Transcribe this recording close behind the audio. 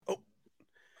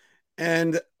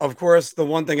And of course, the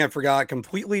one thing I forgot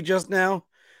completely just now.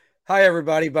 Hi,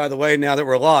 everybody. By the way, now that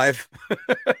we're live,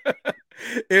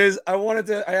 is I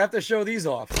have to show these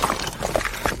off.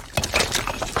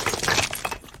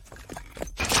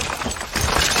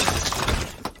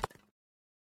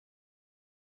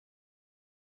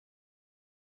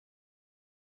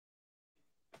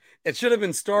 It should have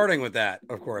been starting with that,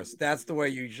 of course. That's the way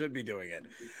you should be doing it.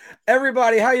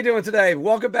 Everybody, how you doing today?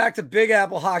 Welcome back to Big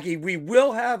Apple Hockey. We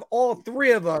will have all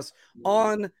three of us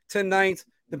on tonight.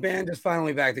 The band is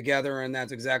finally back together, and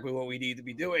that's exactly what we need to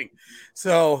be doing.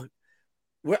 So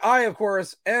I, of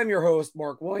course, am your host,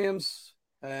 Mark Williams,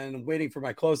 and waiting for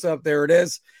my close-up. There it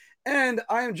is. And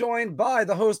I am joined by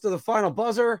the host of the Final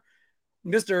Buzzer,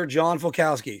 Mr. John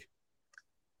Fulkowski.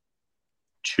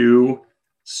 Too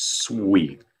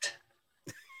sweet.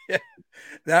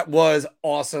 That was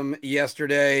awesome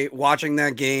yesterday, watching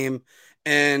that game.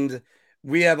 And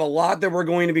we have a lot that we're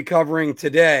going to be covering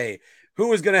today.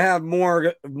 Who is going to have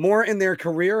more in their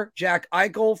career? Jack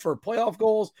Eichel for playoff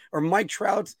goals or Mike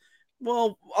Trout?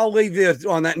 Well, I'll leave you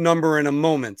on that number in a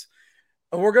moment.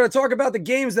 We're going to talk about the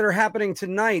games that are happening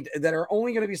tonight that are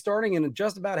only going to be starting in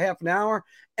just about half an hour.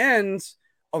 And,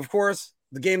 of course,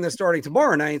 the game that's starting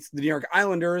tomorrow night, the New York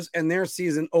Islanders and their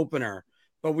season opener.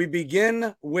 But we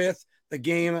begin with the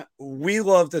game we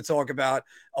love to talk about.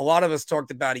 A lot of us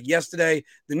talked about it yesterday.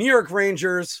 The New York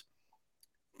Rangers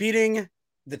beating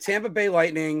the Tampa Bay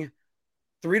Lightning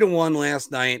 3-1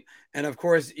 last night. And, of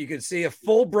course, you could see a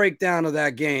full breakdown of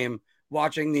that game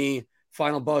watching the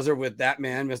Final Buzzer with that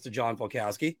man, Mr. John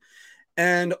Fulkowski.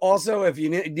 And also, if you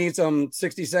need some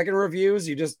 60-second reviews,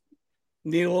 you just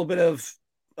need a little bit of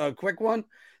a quick one,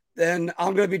 then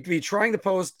I'm going to be trying to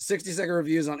post 60-second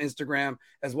reviews on Instagram,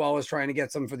 as well as trying to get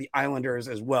some for the Islanders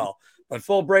as well. But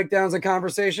full breakdowns and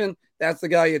conversation, that's the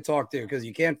guy you talk to, because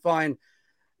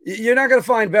you're not going to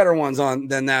find better ones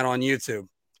than that on YouTube.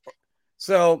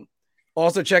 So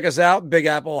also check us out,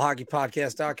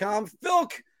 BigAppleHockeyPodcast.com.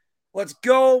 Philk, let's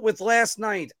go with last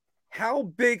night. How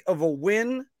big of a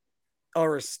win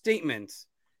or a statement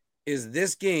is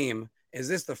this game? Is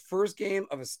this the first game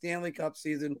of a Stanley Cup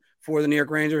season for the New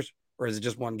York Rangers, or is it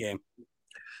just one game? I'm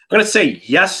going to say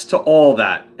yes to all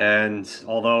that. And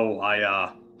although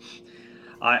I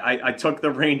took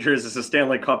the Rangers as a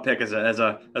Stanley Cup pick, as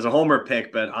a homer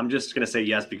pick, but I'm just going to say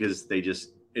yes because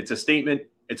it's a statement,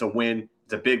 it's a win,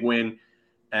 it's a big win,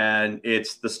 and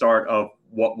it's the start of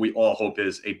what we all hope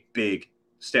is a big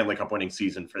Stanley Cup winning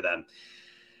season for them.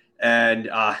 And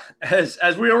as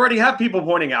we already have people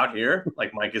pointing out here,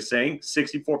 like Mike is saying,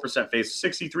 64% face,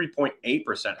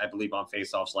 63.8%, I believe, on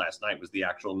faceoffs last night was the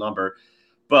actual number.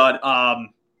 But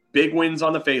big wins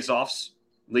on the faceoffs,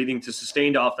 leading to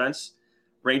sustained offense.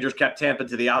 Rangers kept Tampa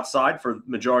to the outside for the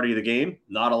majority of the game.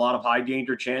 Not a lot of high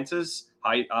danger chances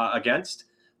against.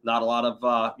 Not a lot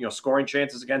of scoring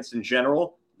chances against in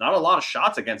general. Not a lot of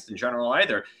shots against in general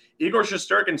either. Igor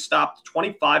Shesterkin stopped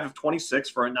 25 of 26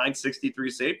 for a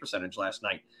 963 save percentage last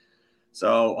night.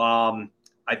 So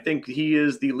I think he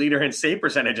is the leader in save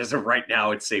percentage as of right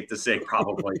now. It's safe to say,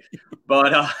 probably.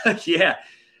 But yeah,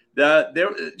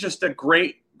 they're just a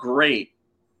great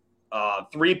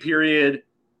 3-period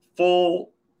full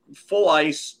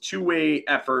ice 2-way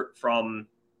effort from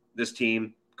this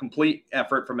team. Complete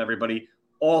effort from everybody.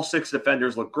 All 6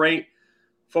 defenders look great.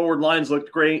 Forward lines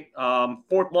looked great.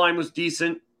 Fourth line was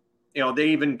decent. They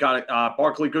even got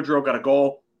Barclay Goodrow got a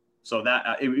goal. So that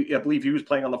I believe he was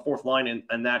playing on the fourth line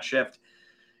in that shift.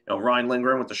 Ryan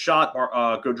Lindgren with the shot,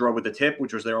 Goodrow with the tip,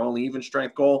 which was their only even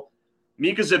strength goal.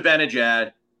 Mika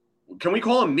Zibanejad. Can we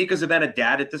call him Mika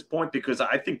Zibanejad at this point? Because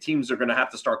I think teams are going to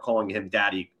have to start calling him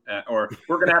Daddy, or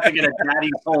we're going to have to get a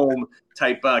Daddy home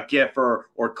type gif or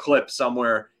clip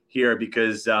somewhere here,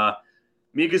 because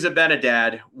Mika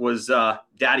Zibanejad was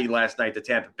daddy last night to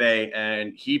Tampa Bay,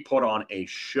 and he put on a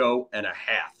show and a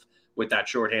half with that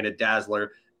shorthanded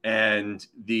dazzler and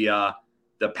the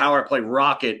power play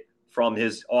rocket from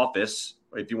his office,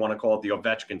 if you want to call it the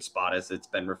Ovechkin spot, as it's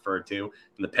been referred to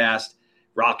in the past.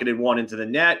 Rocketed one into the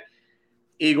net.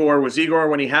 Igor was Igor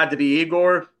when he had to be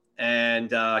Igor,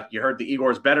 and you heard the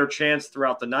Igor's better chance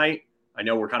throughout the night. I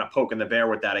know we're kind of poking the bear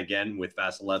with that again with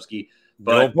Vasilevsky.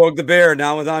 But don't poke the bear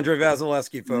now with Andre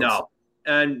Vasilevsky, folks. No.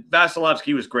 And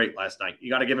Vasilevsky was great last night.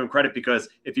 You got to give him credit, because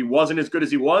if he wasn't as good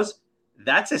as he was,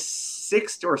 that's a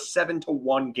 6 or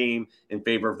 7-1 game in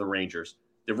favor of the Rangers.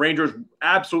 The Rangers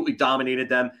absolutely dominated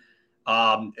them.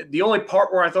 The only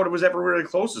part where I thought it was ever really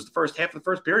close is the first half of the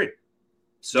first period.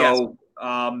 So,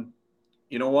 yes.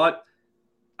 You know what?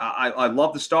 I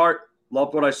love the start.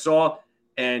 Loved what I saw.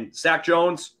 And Zach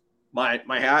Jones, my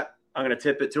hat, I'm going to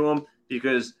tip it to him,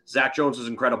 because Zach Jones was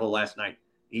incredible last night.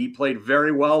 He played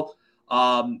very well.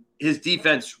 His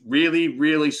defense really,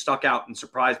 really stuck out and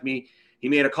surprised me. He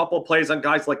made a couple of plays on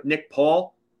guys like Nick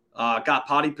Paul, got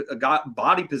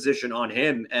body position on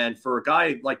him. And for a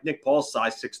guy like Nick Paul's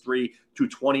size, 6'3",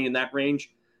 220 in that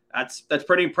range, that's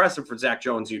pretty impressive for Zach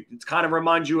Jones. It kind of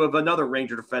reminds you of another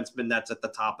Ranger defenseman that's at the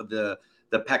top of the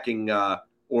pecking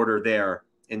order there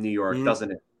in New York,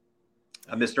 doesn't it?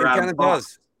 Mr. Adam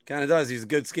Fox. Kind of does. He's a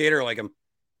good skater like him.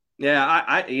 Yeah,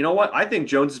 I you know what? I think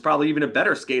Jones is probably even a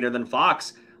better skater than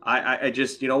Fox. I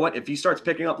just, you know what? If he starts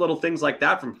picking up little things like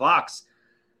that from Fox,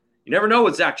 you never know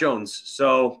with Zach Jones.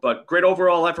 So, but great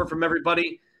overall effort from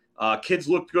everybody. Kids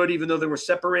looked good even though they were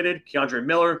separated. Keandre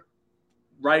Miller,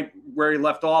 right where he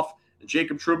left off. And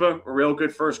Jacob Trouba, a real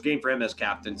good first game for him as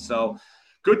captain. So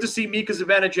good to see Mika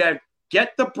Zibanejad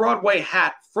get the Broadway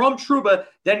hat from Trouba,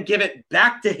 then give it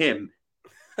back to him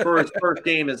for his first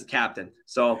game as captain.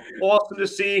 So awesome to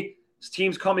see his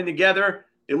teams coming together.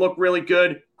 They look really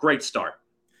good. Great start.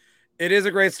 It is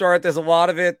a great start. There's a lot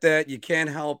of it that you can't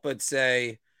help but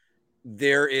say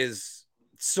there is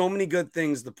so many good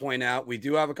things to point out. We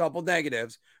do have a couple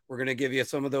negatives. We're going to give you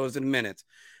some of those in a minute.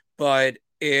 But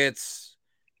it's,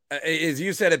 as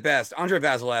you said it best, Andre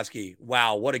Vasilevsky,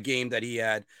 wow, what a game that he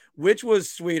had. Which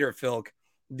was sweeter, Phil?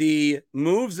 The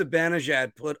moves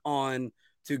Zibanejad put on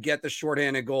to get the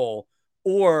shorthanded goal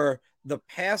or the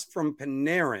pass from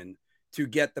Panarin to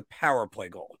get the power play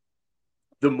goal?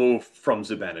 The move from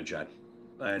Zibanejad.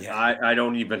 And yeah. I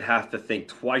don't even have to think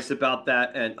twice about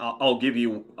that. And I'll give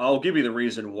you the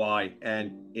reason why.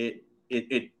 And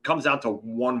it comes down to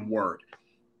one word.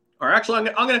 Or actually,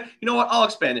 I'm gonna you know what? I'll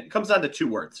expand it. It comes down to two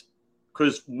words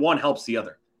because one helps the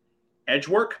other. Edge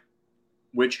work,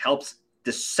 which helps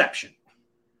deception.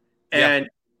 And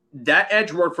that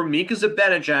edge work from Mika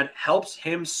Zibanejad helps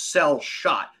him sell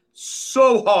shot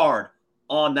so hard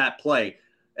on that play.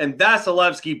 And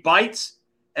Vasilevsky bites,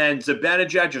 and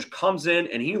Zibanejad just comes in,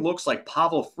 and he looks like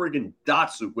Pavel friggin'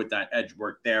 Datsyuk with that edge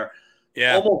work there.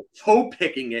 Yeah. Almost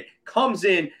toe-picking it, comes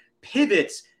in,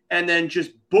 pivots, and then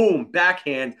just boom,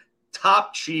 backhand,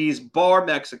 top cheese, bar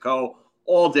Mexico,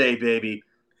 all day, baby.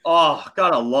 Oh,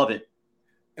 gotta love it.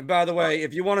 And by the way,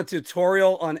 if you want a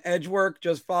tutorial on edge work,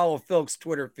 just follow Phil's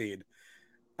Twitter feed.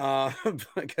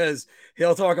 Because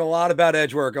he'll talk a lot about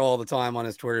edge work all the time on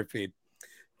his Twitter feed.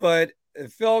 But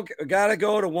Phil, got to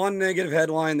go to one negative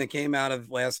headline that came out of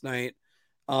last night.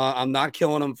 I'm not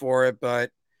killing him for it,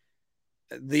 but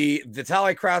the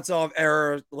Vitaly Kravtsov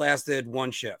error lasted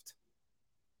one shift.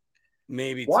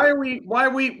 Maybe why two. are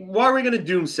we going to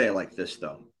doomsay like this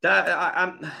though?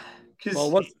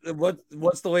 Well,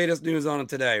 what's the latest news on it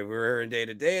today? We're in day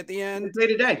to day at the end. Day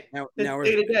to day. Now we're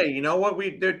day to day. You know what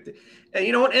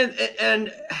you know what?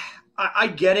 And I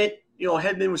get it. You know,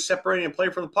 Hedman was separating and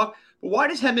playing from the puck, but why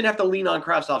does Hedman have to lean on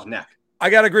Kravtsov's neck?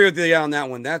 I got to agree with you on that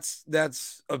one. That's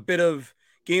a bit of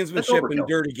gamesmanship and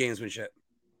dirty gamesmanship.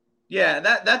 Yeah,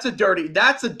 that's a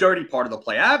dirty part of the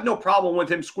play. I have no problem with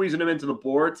him squeezing him into the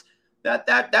boards.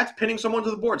 That's pinning someone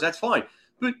to the boards. That's fine.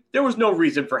 But there was no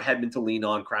reason for Hedman to lean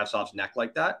on Kravtsov's neck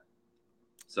like that.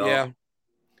 So yeah,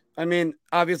 I mean,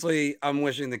 obviously, I'm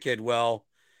wishing the kid well.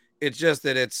 It's just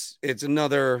that it's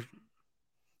another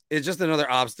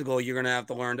obstacle you're gonna have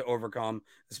to learn to overcome,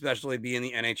 especially being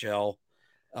the NHL.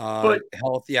 But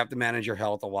health, you have to manage your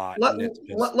health a lot.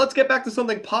 Let's get back to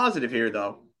something positive here,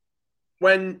 though.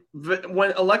 When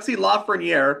Alexis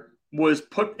Lafreniere was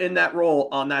put in that role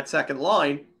on that second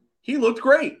line, he looked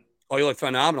great. Oh, he looked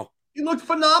phenomenal. He looked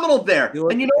phenomenal there.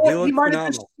 And you know what? He might have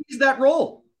just seized that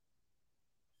role.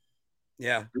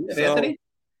 Yeah. Anthony?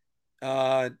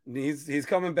 He's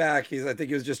coming back. I think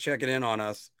he was just checking in on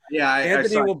us. Yeah.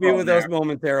 Anthony will be with us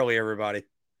momentarily, everybody.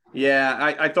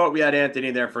 Yeah, I thought we had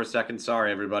Anthony there for a second.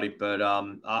 Sorry, everybody. But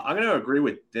I'm going to agree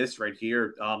with this right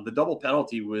here. The double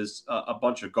penalty was a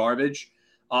bunch of garbage.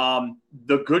 The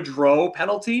Goodrow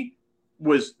penalty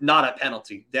was not a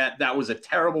penalty. That was a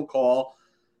terrible call.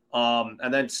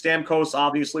 And then Stamkos,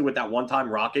 obviously, with that one-time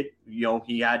rocket, you know,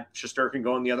 he had Shesterkin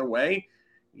going the other way.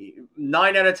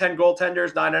 9 out of 10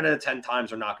 goaltenders, 9 out of 10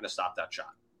 times are not going to stop that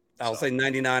shot. I'll say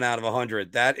 99 out of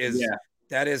 100. That is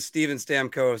Steven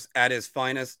Stamkos at his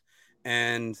finest.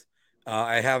 And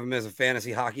I have him as a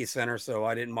fantasy hockey center, so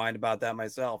I didn't mind about that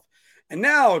myself. And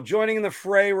now, joining in the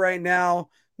fray right now,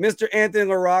 Mr.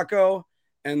 Anthony LaRocco,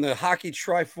 and the Hockey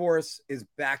Triforce is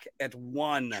back at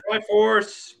 1.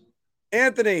 Triforce.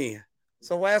 Anthony,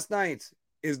 so last night,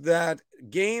 is that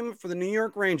game for the New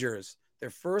York Rangers their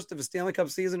first of a Stanley Cup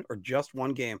season or just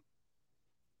one game?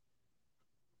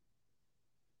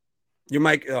 Your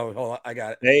mic. Oh, hold on, I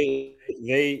got it.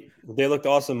 They looked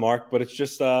awesome, Mark, but it's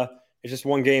just It's just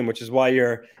one game, which is why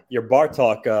your bar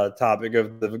talk topic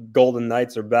of the Golden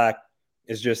Knights are back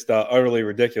is just utterly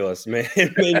ridiculous. It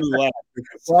made me laugh.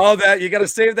 Well, that you got to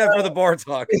save that for the bar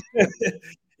talk.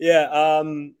 Yeah,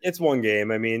 it's one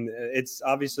game. I mean, it's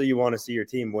obviously you want to see your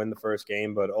team win the first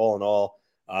game, but all in all,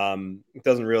 it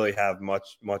doesn't really have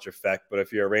much effect. But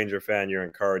if you're a Ranger fan, you're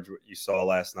encouraged what you saw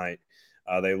last night.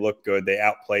 They looked good. They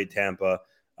outplayed Tampa.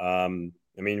 I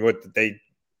mean, they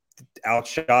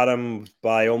outshot them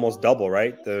by almost double,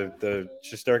 right? The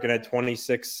Shesterkin had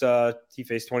 26. He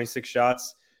faced 26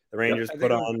 shots. The Rangers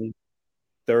put on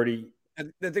 30. I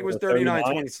think it was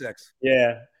 39-26.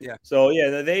 Yeah. So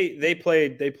yeah, they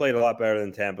played a lot better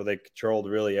than Tampa. They controlled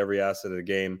really every facet of the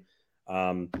game.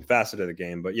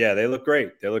 But yeah, they look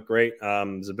great.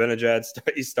 Zibanejad,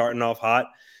 he's starting off hot.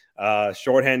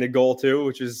 Shorthanded goal too,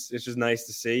 which is just nice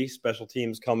to see. Special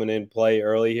teams coming in play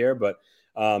early here, but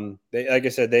they, like I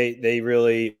said, they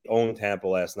really owned Tampa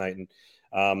last night.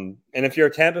 And if you're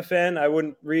a Tampa fan, I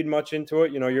wouldn't read much into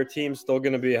it. You know, your team's still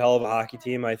going to be a hell of a hockey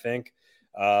team, I think.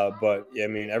 But I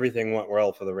mean, everything went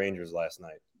well for the Rangers last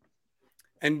night.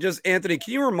 And just Anthony,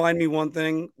 can you remind me one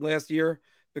thing last year?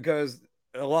 Because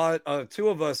two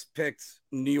of us picked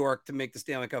New York to make the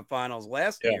Stanley Cup Finals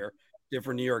last year.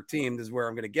 Different New York team. This is where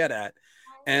I'm going to get at.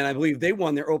 And I believe they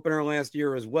won their opener last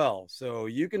year as well. So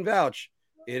you can vouch.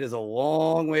 It is a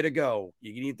long way to go.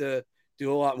 You need to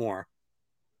do a lot more.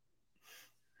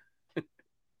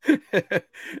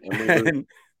 and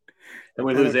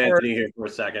we lose Anthony here for a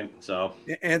second. So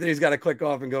Anthony's got to click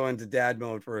off and go into dad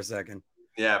mode for a second.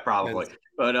 Yeah, probably.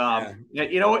 But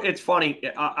you know, it's funny.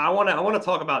 I want to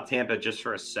talk about Tampa just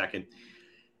for a second.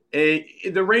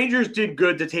 The Rangers did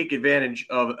good to take advantage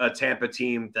of a Tampa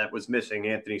team that was missing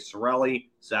Anthony Cirelli,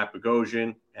 Zach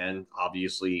Bogosian, and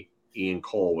obviously Ian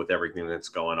Cole with everything that's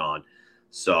going on.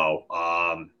 So,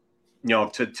 you know,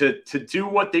 to do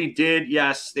what they did,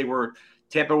 yes,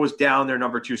 Tampa was down their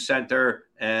number 2 center,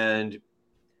 and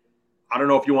I don't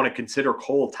know if you want to consider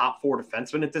Cole a top 4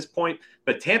 defenseman at this point,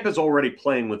 but Tampa's already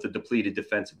playing with a depleted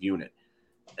defensive unit.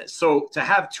 So to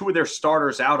have 2 of their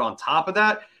starters out on top of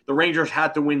that, the Rangers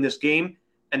had to win this game,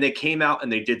 and they came out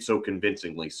and they did so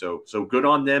convincingly. So good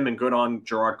on them and good on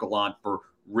Gerard Gallant for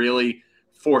really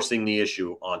forcing the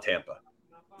issue on Tampa.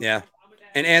 Yeah.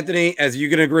 And Anthony, as you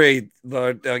can agree,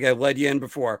 but I led you in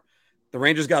before, the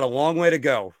Rangers got a long way to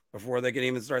go before they can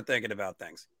even start thinking about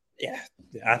things. Yeah,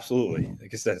 absolutely.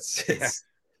 Like I said, it's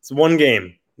one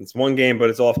game. It's one game, but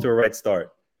it's off to a right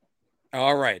start.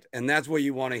 All right. And that's what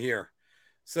you want to hear.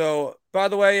 So, by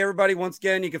the way, everybody, once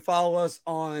again, you can follow us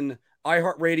on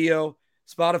iHeartRadio,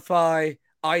 Spotify,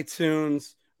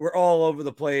 iTunes. We're all over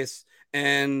the place.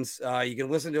 And you can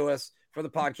listen to us for the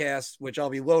podcast, which I'll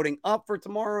be loading up for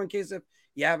tomorrow in case if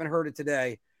you haven't heard it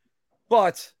today.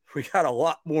 But we got a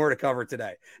lot more to cover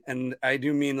today. And I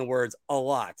do mean the words a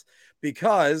lot.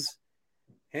 Because,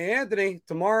 hey, Anthony,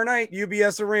 tomorrow night,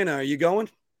 UBS Arena. Are you going?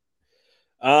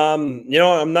 You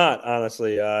know, I'm not,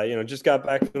 honestly. You know, just got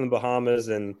back from the Bahamas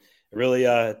and really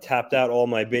tapped out all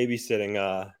my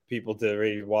babysitting people to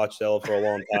really watch Ella for a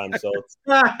long time. So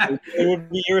it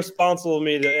would be irresponsible of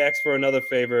me to ask for another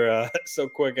favor so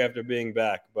quick after being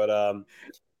back. But,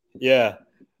 yeah.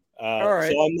 All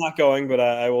right. So I'm not going, but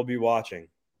I will be watching.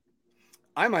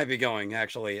 I might be going,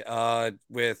 actually,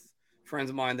 with friends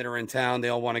of mine that are in town. They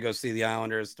all want to go see the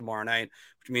Islanders tomorrow night,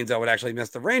 which means I would actually miss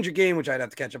the Ranger game, which I'd have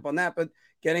to catch up on that. But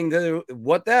getting to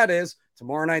what that is,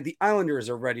 tomorrow night, the Islanders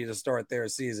are ready to start their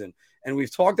season. And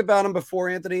we've talked about them before,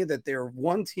 Anthony, that they're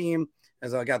one team,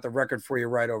 as I got the record for you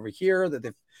right over here, that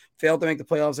they've failed to make the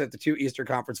playoffs at the 2 Eastern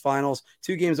Conference Finals,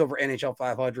 2 games over NHL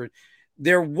 500.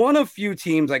 They're one of few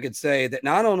teams I could say that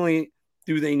not only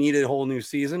do they need a whole new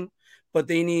season, but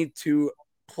they need to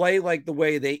play like the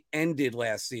way they ended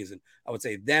last season. I would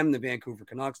say them, the Vancouver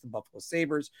Canucks, the Buffalo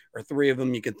Sabres, are 3 of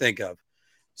them you can think of.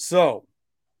 So,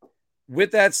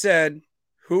 with that said,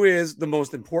 who is the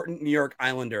most important New York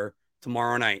Islander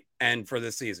tomorrow night and for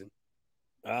this season?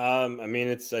 I mean,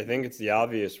 I think it's the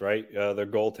obvious, right? Their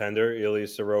goaltender, Ilya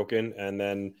Sorokin, and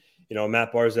then, you know,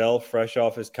 Matt Barzal, fresh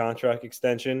off his contract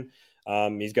extension.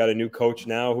 He's got a new coach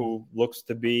now who looks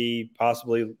to be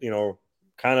possibly, you know,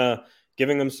 kind of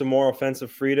giving him some more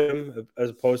offensive freedom as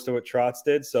opposed to what Trotz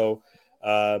did. So,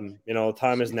 you know,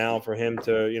 time is now for him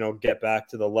to, you know, get back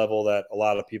to the level that a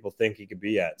lot of people think he could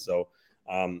be at. So,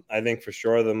 I think for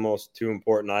sure the most 2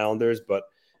 important Islanders, but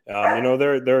you know,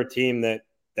 they're a team that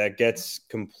gets a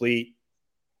complete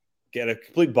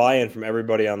buy-in from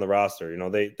everybody on the roster. You know,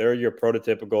 they're your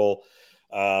prototypical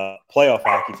playoff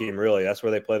hockey team, really. That's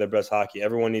where they play their best hockey.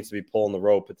 Everyone needs to be pulling the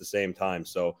rope at the same time.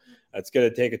 So it's going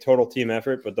to take a total team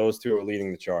effort, but those 2 are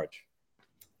leading the charge.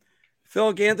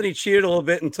 Phil, Anthony cheated a little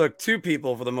bit and took two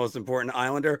people for the most important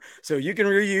Islander, so you can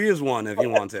reuse one if you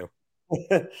want to.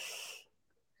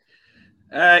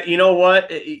 You know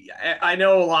what? I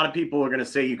know a lot of people are going to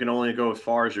say you can only go as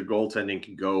far as your goaltending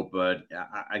can go, but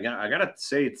I got to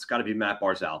say it's got to be Matt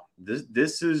Barzal.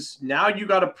 This is now you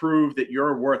got to prove that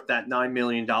you're worth that $9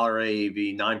 million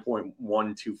AAV,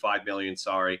 $9.125 million,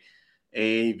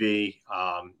 AAV.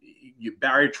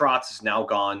 Barry Trotz is now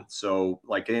gone, so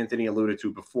like Anthony alluded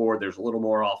to before, there's a little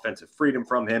more offensive freedom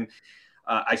from him.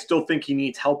 I still think he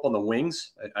needs help on the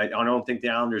wings. I don't think the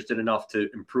Islanders did enough to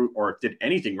improve, or did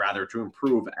anything rather to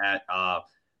improve at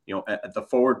at the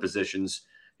forward positions.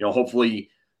 Hopefully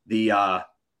an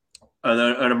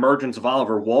emergence of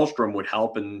Oliver Wahlstrom would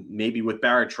help, and maybe with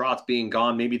Barry Trotz being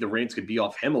gone, maybe the reins could be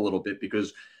off him a little bit,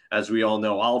 because as we all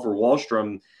know, Oliver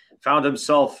Wahlstrom found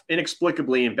himself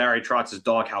inexplicably in Barry Trotz's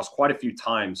doghouse quite a few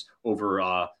times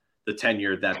over the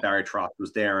tenure that Barry Trotz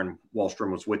was there and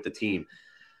Wahlstrom was with the team.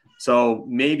 So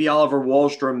maybe Oliver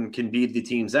Wahlstrom can be the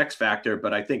team's X factor,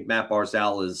 but I think Matt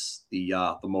Barzal is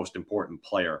the most important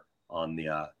player on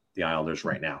the Islanders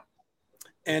right now.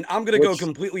 And I'm going to go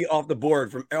completely off the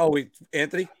board from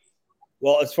Anthony.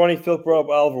 Well, it's funny Phil brought up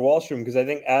Oliver Wahlstrom because I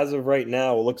think as of right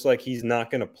now, it looks like he's not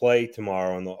going to play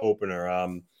tomorrow in the opener.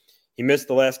 He missed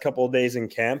the last couple of days in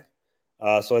camp,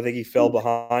 so I think he fell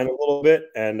behind a little bit.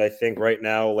 And I think right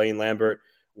now Lane Lambert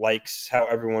likes how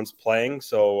everyone's playing.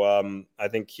 So I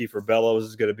think Kiefer Bellows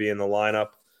is going to be in the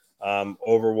lineup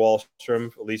over Wahlstrom,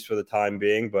 at least for the time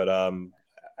being. But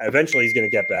eventually he's going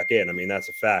to get back in. I mean, that's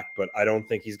a fact. But I don't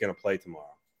think he's going to play tomorrow.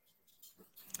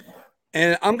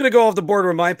 And I'm going to go off the board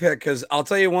with my pick because I'll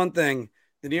tell you one thing.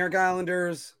 The New York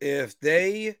Islanders, if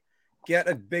they get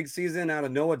a big season out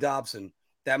of Noah Dobson,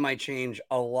 that might change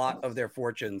a lot of their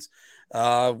fortunes.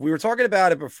 We were talking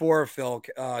about it before, Phil,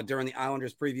 during the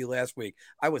Islanders preview last week.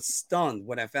 I was stunned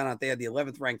when I found out they had the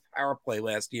 11th ranked power play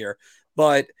last year.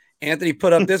 But Anthony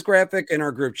put up this graphic in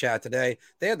our group chat today.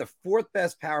 They had the fourth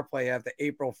best power play after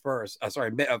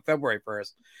February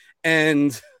 1st.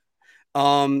 And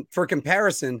for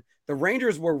comparison, the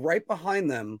Rangers were right behind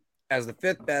them as the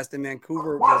fifth best, and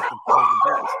Vancouver was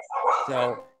the best.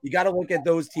 So you got to look at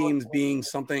those teams being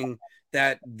something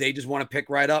that they just want to pick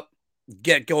right up,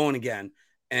 get going again.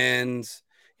 And,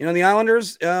 the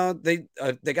Islanders, they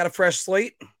got a fresh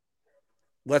slate.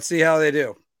 Let's see how they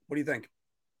do. What do you think?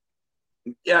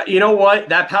 Yeah, you know what?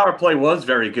 That power play was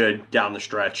very good down the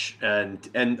stretch. And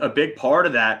a big part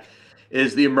of that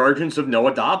is the emergence of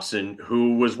Noah Dobson,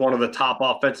 who was one of the top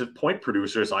offensive point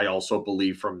producers, I also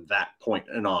believe, from that point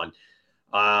and on.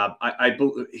 I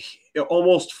believe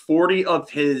almost 40 of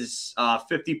his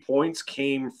 50 points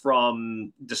came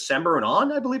from December and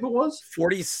on, I believe it was.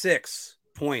 46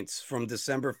 points from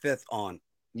December 5th on.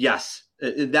 Yes,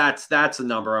 that's the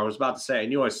number I was about to say. I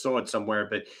knew I saw it somewhere,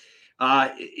 but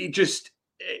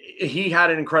he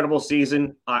had an incredible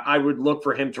season. I would look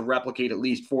for him to replicate at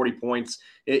least 40 points.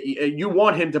 You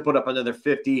want him to put up another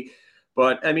 50.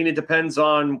 But, I mean, it depends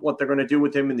on what they're going to do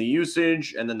with him in the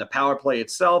usage and then the power play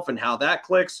itself and how that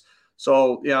clicks.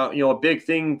 So, a big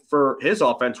thing for his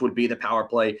offense would be the power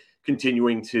play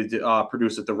continuing to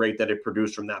produce at the rate that it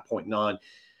produced from that point on.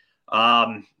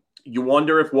 You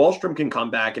wonder if Wahlstrom can come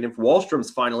back and if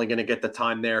Wahlstrom's finally going to get the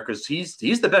time there because he's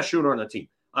the best shooter on the team.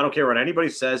 I don't care what anybody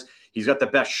says. He's got the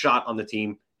best shot on the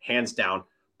team, hands down.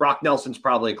 Brock Nelson's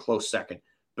probably a close second.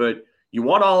 But you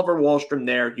want Oliver Wahlstrom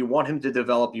there. You want him to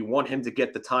develop. You want him to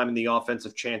get the time and the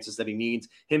offensive chances that he needs.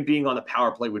 Him being on the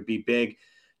power play would be big.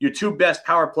 Your two best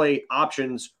power play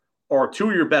options, or two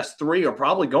of your best three, are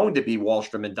probably going to be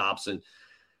Wahlstrom and Dobson.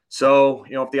 So,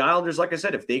 if the Islanders, like I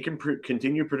said, if they can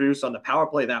continue to produce on the power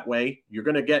play that way, you're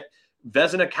going to get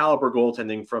Vezina caliber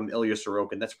goaltending from Ilya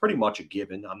Sorokin. That's pretty much a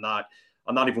given. I'm not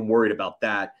even worried about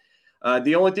that.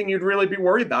 The only thing you'd really be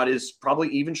worried about is probably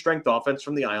even strength offense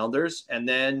from the Islanders. And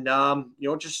then,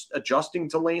 just adjusting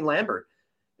to Lane Lambert.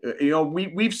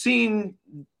 We've seen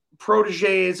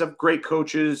proteges of great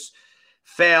coaches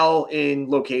fail in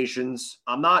locations.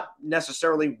 I'm not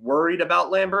necessarily worried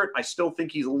about Lambert. I still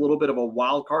think he's a little bit of a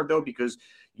wild card, though, because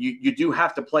you do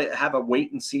have to have a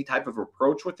wait and see type of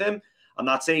approach with him. I'm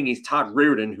not saying he's Todd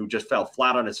Reirden, who just fell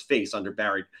flat on his face under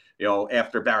Barry,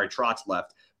 after Barry Trotz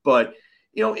left. But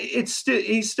he's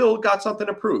still got something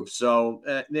to prove. So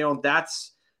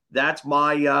that's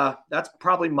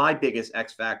probably my biggest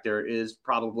X factor, is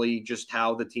probably just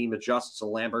how the team adjusts to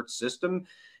Lambert's system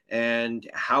and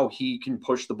how he can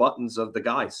push the buttons of the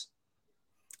guys.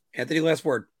 Anthony, last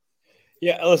word.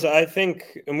 Yeah, listen, I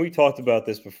think, and we talked about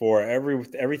this before,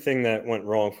 everything that went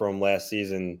wrong for him last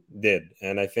season did.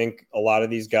 And I think a lot of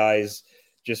these guys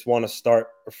just want to start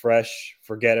afresh,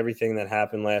 forget everything that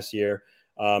happened last year.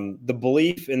 The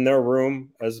belief in their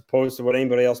room, as opposed to what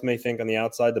anybody else may think on the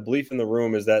outside, the belief in the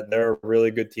room is that they're a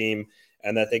really good team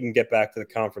and that they can get back to the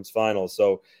conference finals.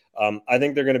 So I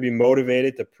think they're going to be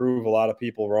motivated to prove a lot of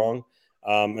people wrong,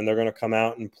 and they're going to come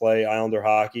out and play Islander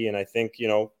hockey. And I think,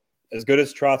 as good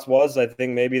as Trotz was, I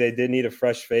think maybe they did need a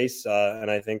fresh face. And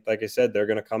I think, like I said, they're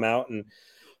going to come out and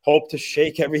hope to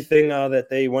shake everything that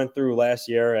they went through last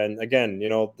year. And again,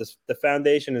 the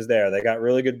foundation is there. They got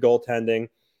really good goaltending.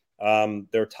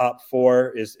 Their top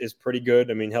four is pretty good.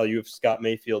 I mean, hell, you have Scott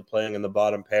Mayfield playing in the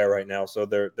bottom pair right now. So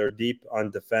they're deep on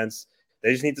defense.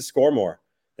 They just need to score more.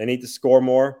 They need to score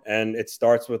more. And it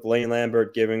starts with Lane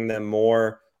Lambert giving them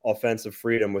more offensive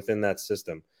freedom within that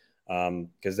system.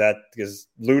 Because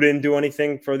Lou didn't do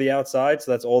anything for the outside.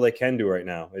 So that's all they can do right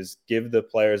now is give the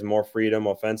players more freedom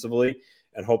offensively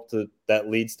and hope that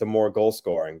leads to more goal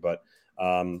scoring. But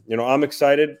I'm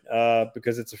excited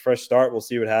because it's a fresh start. We'll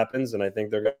see what happens. And I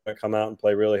think they're going to come out and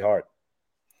play really hard.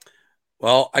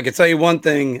 Well, I can tell you one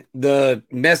thing, the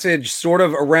message sort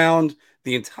of around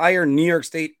the entire New York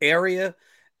State area,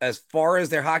 as far as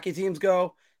their hockey teams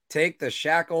go, take the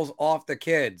shackles off the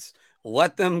kids.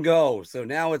 Let them go. So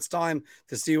now it's time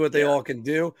to see what they all can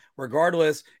do,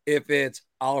 regardless if it's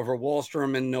Oliver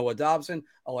Wahlstrom and Noah Dobson,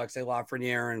 Alexei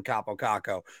Lafreniere and Capo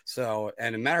Caco. So,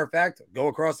 and a matter of fact, go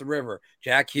across the river.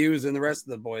 Jack Hughes and the rest of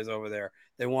the boys over there.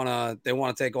 They want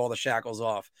to take all the shackles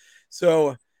off.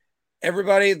 So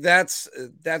everybody, that's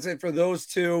it for those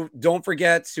two. Don't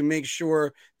forget to make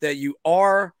sure that you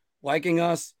are liking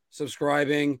us,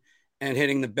 subscribing, and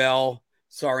hitting the bell.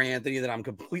 Sorry, Anthony, that I'm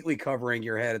completely covering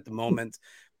your head at the moment,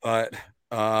 but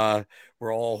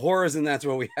we're all whores, and that's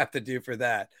what we have to do for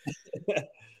that.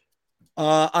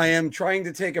 I am trying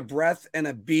to take a breath and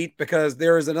a beat because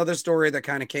there is another story that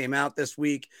kind of came out this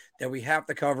week that we have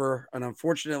to cover. And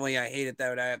unfortunately, I hate it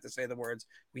that I have to say the words.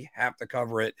 We have to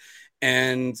cover it.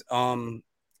 And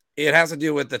it has to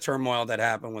do with the turmoil that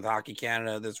happened with Hockey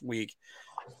Canada this week.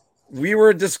 We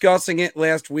were discussing it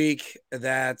last week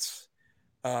that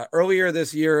earlier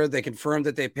this year, they confirmed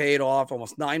that they paid off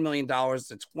almost $9 million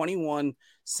to 21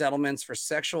 settlements for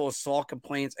sexual assault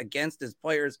complaints against his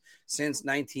players since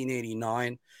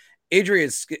 1989.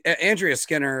 Andrea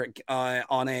Skinner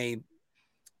on a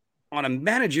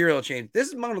managerial change. This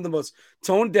is one of the most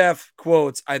tone-deaf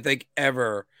quotes I think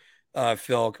ever,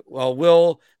 Phil. Well,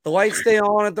 will the lights stay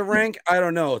on at the rink? I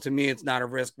don't know. To me, it's not a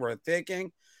risk worth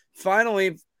taking.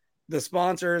 Finally, the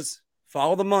sponsors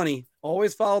follow the money.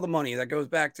 Always follow the money. That goes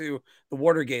back to the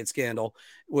Watergate scandal,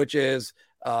 which is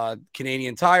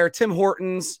Canadian Tire, Tim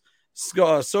Hortons,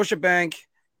 Scotiabank,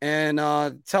 and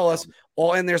TELUS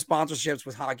all in their sponsorships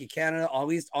with Hockey Canada, at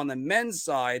least on the men's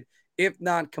side, if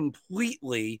not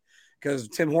completely, because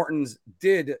Tim Hortons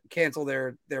did cancel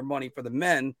their money for the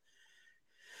men.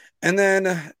 And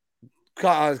then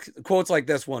quotes like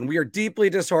this one: "We are deeply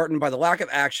disheartened by the lack of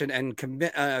action and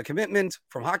commitment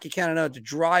from Hockey Canada to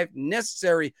drive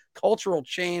necessary cultural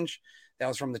change." That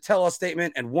was from the TELUS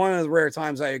statement. And one of the rare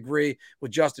times I agree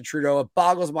with Justin Trudeau. It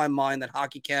boggles my mind that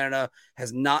Hockey Canada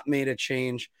has not made a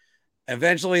change.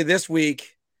 Eventually this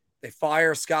week, they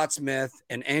fire Scott Smith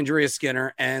and Andrea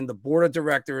Skinner, and the board of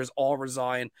directors all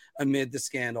resign amid the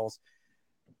scandals.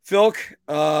 Phil,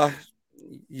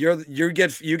 you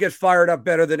get fired up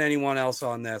better than anyone else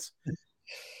on this.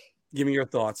 Give me your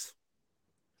thoughts.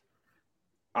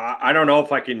 I don't know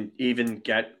if I can even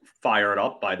get fired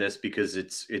up by this because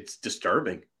it's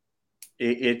disturbing.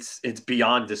 It's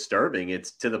beyond disturbing.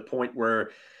 It's to the point where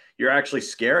you're actually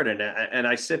scared. And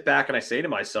I sit back and I say to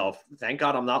myself, thank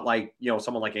God I'm not like,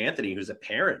 someone like Anthony, who's a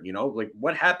parent, like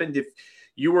what happened if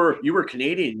you were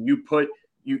Canadian, you put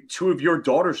two of your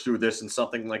daughters through this and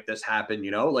something like this happened,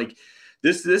 like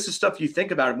this is stuff you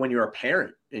think about when you're a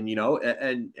parent, and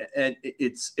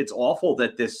it's awful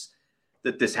that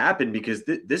this happened because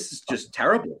this is just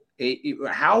terrible.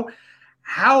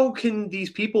 How can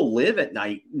these people live at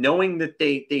night knowing that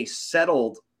they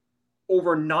settled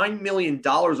over $9 million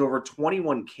over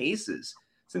 21 cases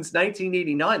since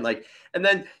 1989? And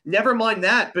then never mind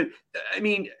that, but I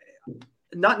mean,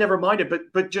 not never mind it,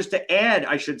 but just to add,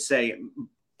 I should say,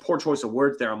 poor choice of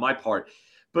words there on my part.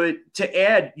 But to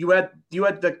add, you had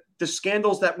the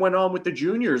scandals that went on with the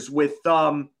juniors with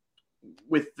Grant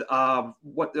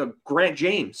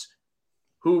James,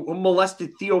 who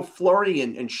molested Theo Fleury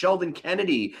and Sheldon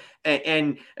Kennedy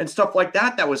and stuff like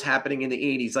that was happening in the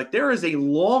 80s. Like, there is a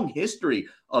long history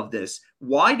of this.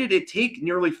 Why did it take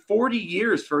nearly 40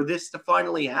 years for this to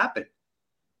finally happen?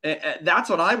 That's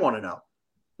what I want to know.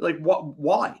 Like,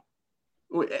 why?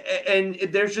 And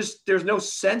there's no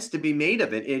sense to be made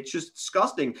of it. It's just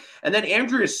disgusting. And then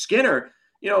Andrea Skinner,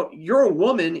 you're a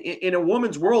woman in a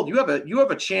woman's world. You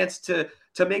have a chance to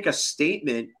make a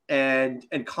statement and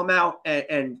come out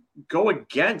and go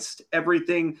against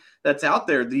everything that's out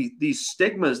there. These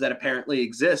stigmas that apparently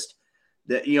exist.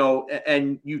 That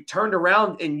and you turned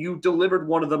around and you delivered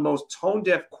one of the most tone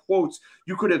deaf quotes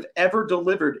you could have ever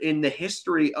delivered in the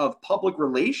history of public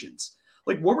relations.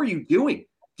 Like, what were you doing?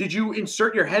 Did you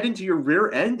insert your head into your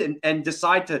rear end and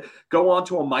decide to go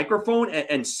onto a microphone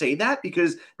and say that?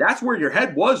 Because that's where your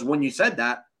head was when you said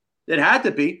that. It had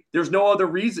to be. There's no other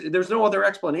reason. There's no other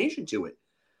explanation to it.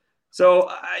 So,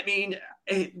 I mean,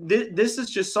 this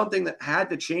is just something that had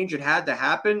to change. It had to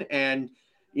happen. And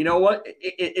you know what?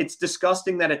 It's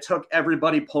disgusting that it took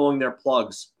everybody pulling their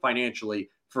plugs financially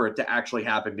for it to actually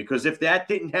happen. Because if that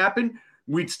didn't happen,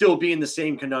 we'd still be in the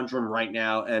same conundrum right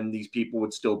now, and these people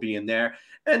would still be in there,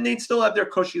 and they'd still have their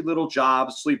cushy little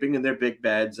jobs, sleeping in their big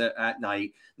beds at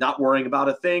night, not worrying about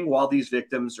a thing, while these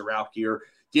victims are out here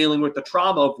dealing with the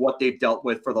trauma of what they've dealt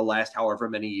with for the last however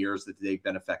many years that they've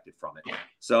been affected from it.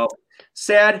 So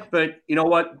sad, but you know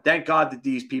what? Thank God that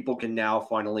these people can now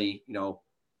finally,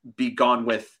 be gone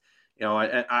with,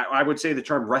 I would say the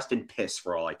term rest in piss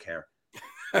for all I care.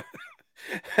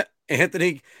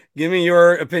 Anthony, give me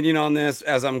your opinion on this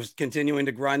as I'm continuing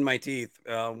to grind my teeth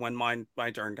when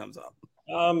my turn comes up.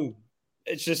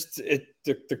 It's just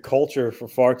the culture for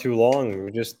far too long.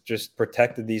 We just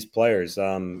protected these players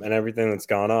and everything that's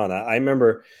gone on. I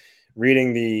remember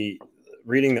reading the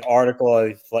article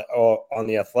on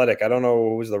The Athletic. I don't know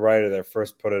who was the writer that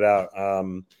first put it out.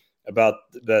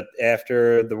 About that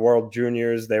after the World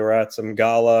Juniors, they were at some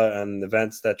gala and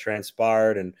events that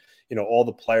transpired, and all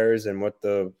the players and what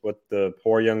the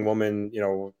poor young woman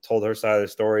told her side of the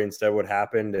story and said what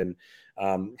happened, and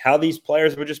how these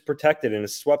players were just protected and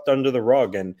swept under the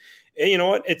rug. And you know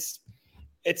what? It's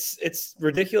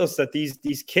ridiculous that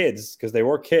these kids, because they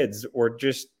were kids, or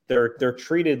just they're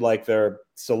treated like they're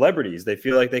celebrities. They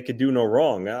feel like they could do no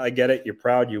wrong. I get it. You're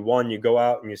proud. You won. You go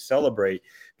out and you celebrate.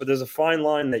 But there's a fine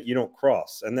line that you don't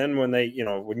cross. And then when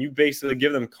when you basically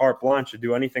give them carte blanche to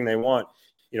do anything they want,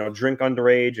 drink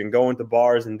underage and go into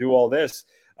bars and do all this,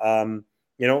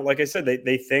 like I said,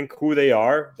 they think who they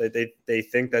are. They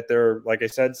think that they're, like I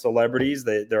said, celebrities.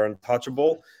 They're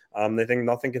untouchable. They think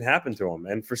nothing can happen to them.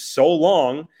 And for so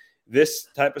long, this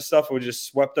type of stuff was just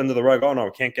swept under the rug. Oh no,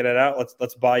 can't get it out.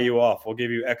 Let's buy you off. We'll give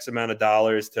you X amount of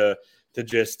dollars to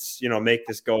just make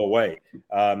this go away.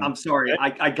 I'm sorry,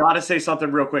 I gotta say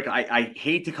something real quick. I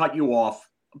hate to cut you off,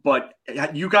 but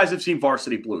you guys have seen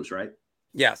Varsity Blues, right?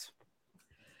 Yes.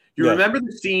 You remember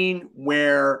the scene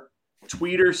where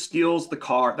Tweeter steals the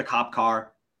cop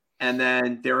car, and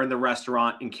then they're in the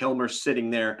restaurant and Kilmer's sitting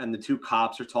there, and the two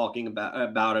cops are talking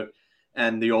about it,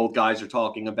 and the old guys are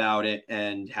talking about it,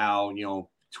 and how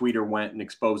Tweeter went and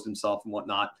exposed himself and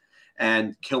whatnot,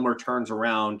 and Kilmer turns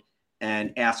around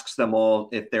and asks them all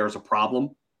if there's a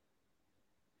problem.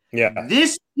 Yeah.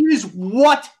 This is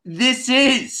what this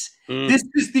is. This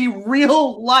is the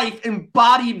real life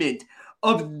embodiment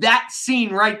of that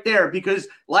scene right there. Because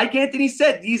like Anthony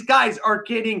said, these guys are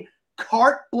getting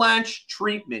carte blanche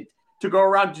treatment to go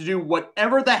around to do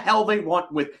whatever the hell they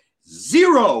want with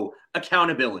zero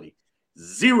accountability.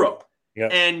 Zero.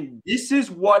 Yep. And this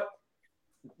is what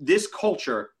this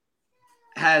culture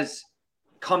has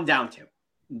come down to.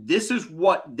 This is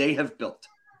what they have built.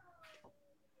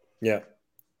 Yeah.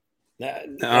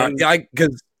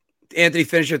 Because Anthony,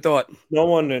 finish your thought. No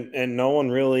one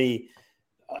really.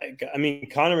 I mean,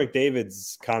 Connor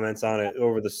McDavid's comments on it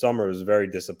over the summer was very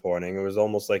disappointing. It was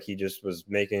almost like he just was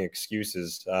making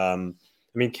excuses. I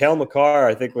mean, Cale Makar,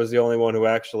 I think, was the only one who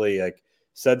actually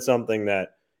said something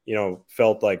that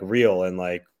felt real and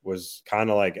was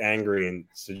kind of angry and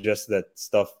suggested that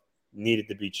stuff needed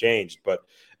to be changed. But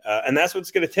and that's what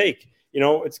it's going to take.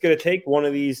 It's going to take one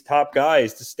of these top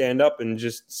guys to stand up and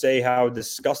just say how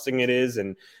disgusting it is.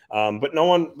 And but no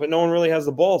one really has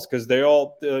the balls, because they're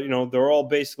all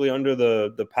basically under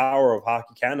the power of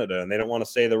Hockey Canada, and they don't want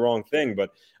to say the wrong thing.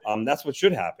 But that's what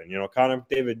should happen. Connor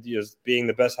McDavid is being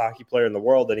the best hockey player in the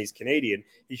world, and he's Canadian.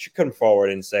 He should come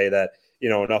forward and say that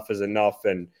enough is enough,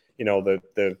 and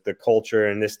the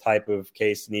culture in this type of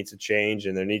case needs to change,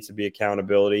 and there needs to be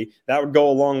accountability. That would go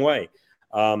a long way.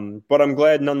 But I'm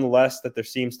glad nonetheless that there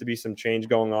seems to be some change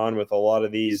going on with a lot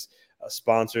of these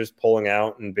sponsors pulling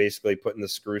out and basically putting the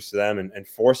screws to them and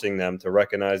forcing them to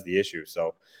recognize the issue.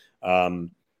 So,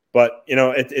 but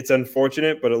it's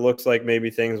unfortunate, but it looks like maybe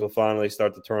things will finally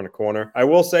start to turn a corner. I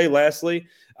will say, lastly,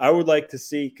 I would like to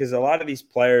see, because a lot of these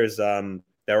players that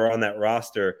were on that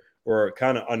roster were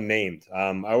kind of unnamed.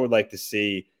 I would like to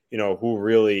see, who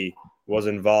really was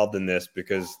involved in this,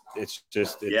 because it's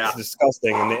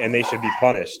disgusting, and they should be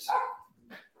punished.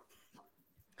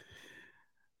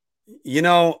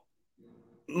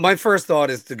 My first thought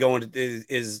is to go into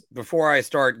is before I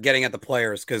start getting at the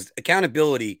players, because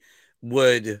accountability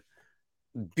would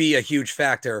be a huge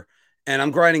factor. And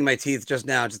I'm grinding my teeth just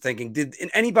now, just thinking, did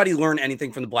anybody learn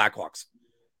anything from the Blackhawks?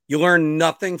 You learn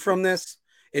nothing from this.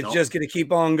 It's just going to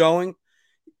keep on going.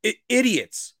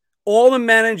 Idiots. All the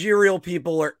managerial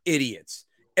people are idiots.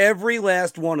 Every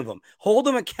last one of them. Hold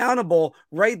them accountable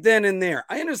right then and there.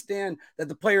 I understand that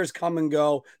the players come and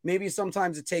go. Maybe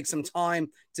sometimes it takes some time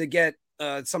to get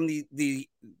some of the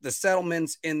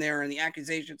settlements in there and the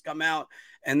accusations come out.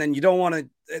 And then you don't want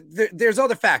to, there's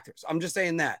other factors. I'm just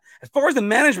saying that. As far as the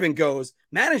management goes,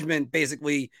 management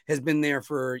basically has been there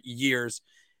for years.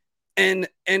 And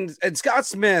Scott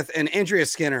Smith and Andrea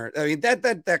Skinner, I mean,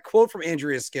 that quote from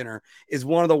Andrea Skinner is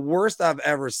one of the worst I've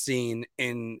ever seen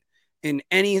in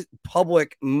any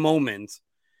public moment.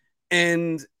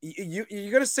 And you're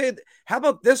going to say, how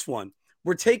about this one?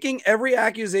 We're taking every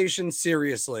accusation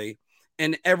seriously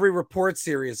and every report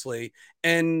seriously,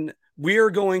 and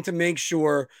we're going to make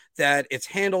sure that it's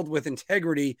handled with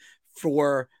integrity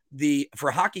for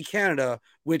Hockey Canada,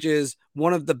 which is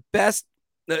one of the best.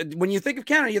 When you think of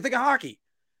Canada, you think of hockey.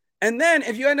 And then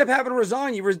if you end up having to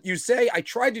resign, you say, I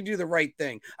tried to do the right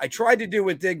thing. I tried to do it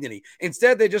with dignity.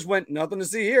 Instead, they just went, nothing to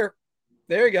see here.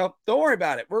 There you go. Don't worry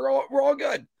about it. We're all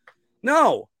good.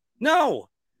 No.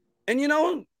 And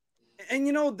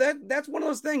that's one of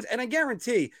those things. And I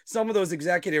guarantee some of those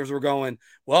executives were going,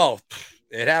 well,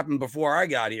 it happened before I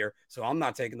got here, so I'm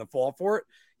not taking the fall for it.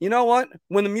 You know what?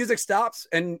 When the music stops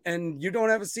and you don't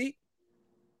have a seat,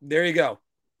 there you go.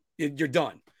 You're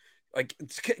done. Like,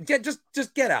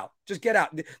 just get out. Just get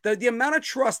out. The amount of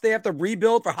trust they have to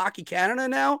rebuild for Hockey Canada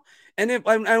now. And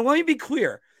let me be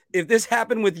clear. If this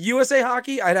happened with USA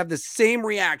Hockey, I'd have the same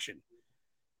reaction.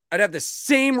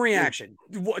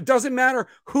 It doesn't matter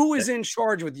who is in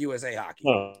charge with USA Hockey.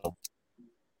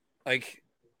 Like,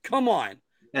 come on.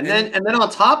 And then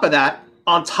on top of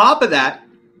that,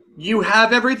 you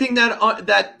have everything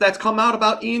that's come out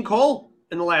about Ian Cole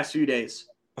in the last few days.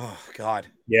 Oh God.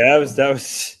 Yeah, that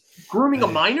was grooming a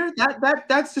minor.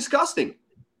 That's disgusting.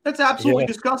 That's absolutely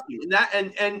disgusting.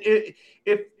 And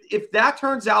if that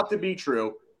turns out to be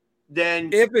true, then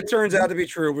if it turns out to be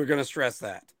true, we're going to stress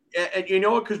that. And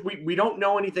because we don't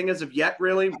know anything as of yet,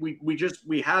 really.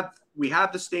 We have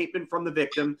the statement from the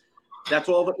victim. That's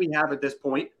all that we have at this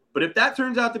point. But if that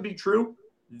turns out to be true,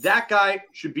 that guy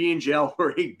should be in jail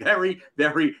for a very,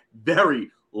 very,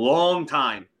 very long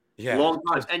time. Yeah. Long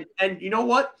time. And you know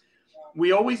what?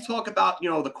 We always talk about,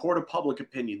 the court of public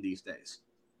opinion these days.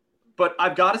 But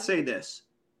I've got to say this,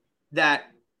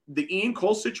 that the Ian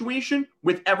Cole situation,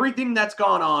 with everything that's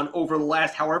gone on over the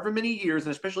last however many years,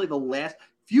 and especially the last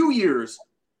few years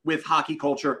with hockey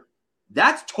culture,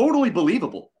 that's totally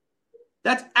believable.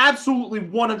 That's absolutely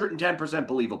 110%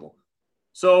 believable.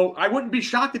 So I wouldn't be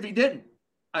shocked if he didn't.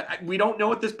 We don't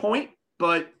know at this point,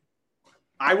 but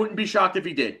I wouldn't be shocked if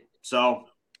he did. So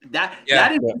that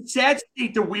is the sad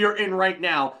state that we are in right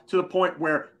now, to the point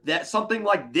where that something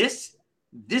like this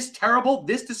terrible,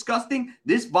 this disgusting,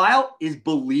 this vile is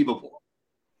believable.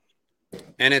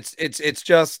 And it's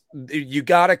just, you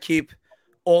got to keep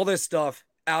all this stuff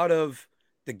out of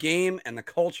the game and the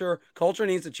culture. Culture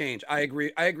needs to change. I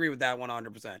agree with that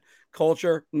 100%.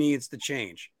 Culture needs to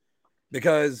change,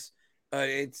 because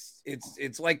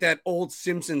it's like that old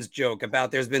Simpsons joke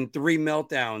about there's been 3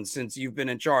 meltdowns since you've been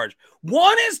in charge.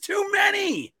 One is too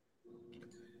many.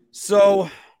 So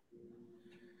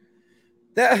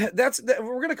that's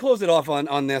we're going to close it off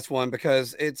on this one,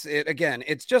 because it's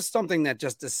just something that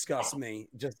just disgusts me,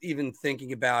 just even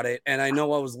thinking about it. And I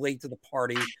know I was late to the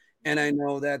party, and I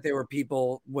know that there were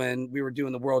people when we were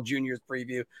doing the World Juniors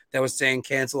preview that was saying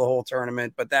cancel the whole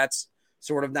tournament, but that's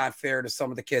sort of not fair to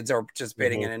some of the kids that are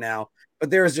participating in it now.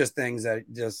 But there's just things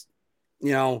that just,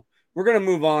 we're going to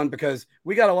move on, because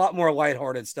we got a lot more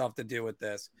lighthearted stuff to do with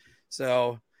this.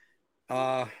 So,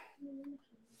 John,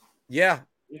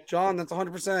 that's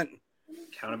 100%.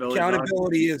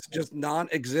 Accountability is just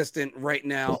non-existent right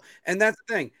now. And that's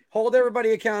the thing. Hold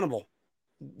everybody accountable.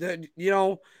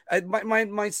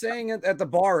 My saying at the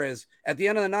bar is, at the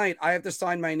end of the night, I have to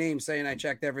sign my name saying I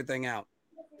checked everything out.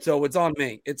 So it's on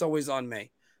me. It's always on me.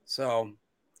 So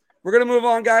we're going to move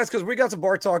on, guys, because we got some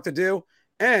bar talk to do.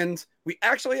 And we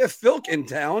actually have Philk in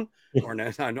town, or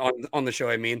not on the show,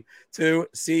 I mean, to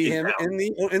see him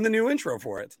in the new intro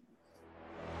for it.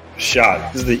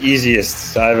 Shot. This is the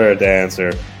easiest I've ever had to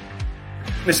answer.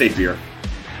 I say beer.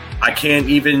 I can't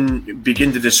even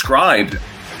begin to describe.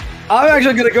 I'm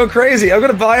actually going to go crazy. I'm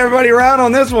going to buy everybody around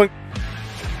on this one.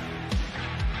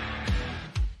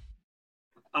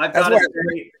 I've got to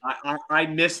say, I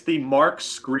missed the Mark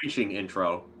screeching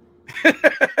intro.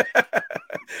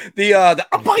 the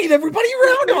I'm buying everybody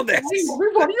around on this.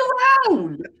 Everybody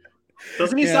around.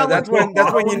 Doesn't he sound that's like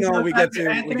that's when you know we get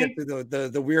to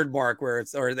the weird mark where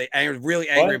it's, or the really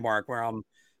angry mark where I'm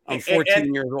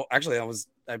 14 years old. Actually, I'm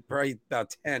probably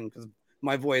about 10 because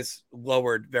my voice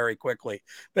lowered very quickly.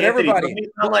 But Anthony, everybody,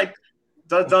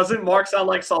 doesn't Mark sound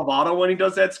like Salvato when he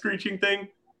does that screeching thing?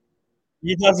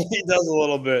 He does a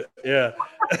little bit, yeah.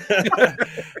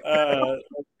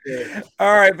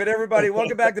 All right, but everybody,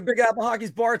 welcome back to Big Apple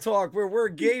Hockey's Bar Talk, where we're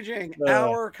gauging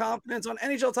our confidence on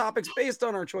NHL topics based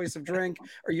on our choice of drink.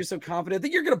 Are you so confident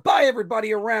that you're going to buy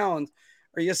everybody around?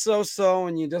 Are you so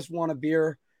and you just want a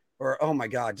beer? Or, oh my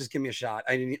God, just give me a shot.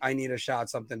 I need a shot,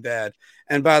 something bad.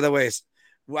 And by the way,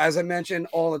 as I mentioned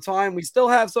all the time, we still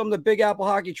have some of the Big Apple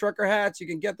Hockey trucker hats. You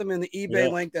can get them in the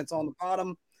eBay link that's on the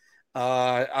bottom.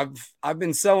 I've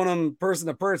been selling them person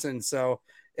to person, so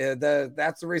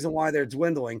that's the reason why they're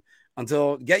dwindling.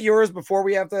 Until get yours before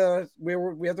we have to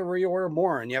reorder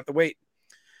more, and you have to wait.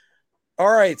 All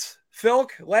right,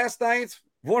 Philk, last night,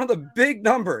 one of the big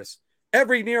numbers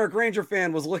every New York Ranger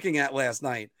fan was looking at last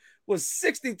night was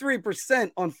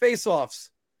 63% on faceoffs.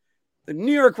 The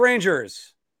New York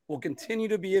Rangers will continue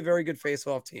to be a very good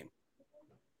faceoff team.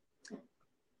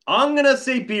 I'm gonna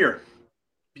say beer.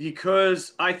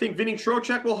 Because I think Vinny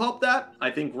Trocheck will help that.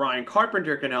 I think Ryan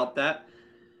Carpenter can help that.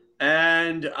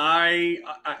 And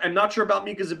I'm not sure about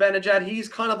Mika Zibanejad. He's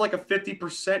kind of like a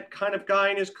 50% kind of guy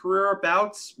in his career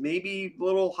abouts, maybe a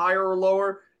little higher or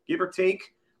lower, give or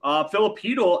take.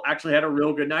 Filipino actually had a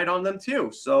real good night on them too.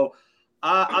 So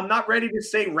I'm not ready to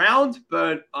say round,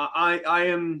 but I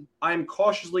am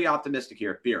cautiously optimistic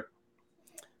here. Beer.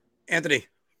 Anthony.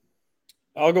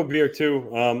 I'll go beer too.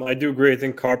 I do agree. I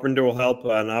think Carpenter will help,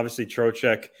 and obviously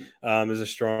Trocheck is a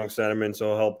strong centerman, so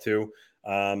he'll help too.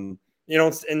 And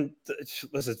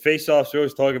listen, face-offs we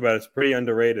always talk about. It's pretty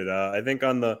underrated. I think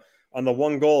on the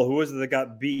one goal, who was it that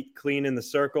got beat clean in the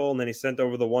circle, and then he sent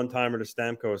over the one-timer to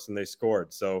Stamkos, and they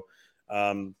scored. So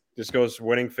just goes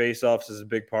winning face-offs is a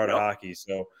big part of hockey.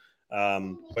 So,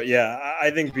 but yeah,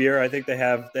 I think beer. I think they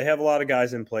have a lot of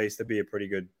guys in place to be a pretty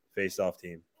good face-off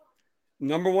team.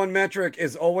 Number one metric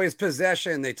is always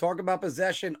possession. They talk about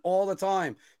possession all the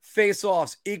time.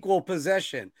 Face-offs equal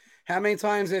possession. How many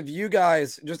times have you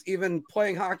guys, just even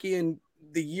playing hockey in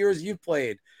the years you've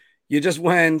played, you just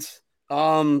went,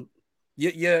 you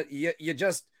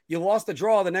lost the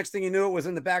draw. The next thing you knew, it was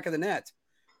in the back of the net.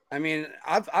 I mean,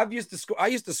 I used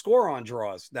to score on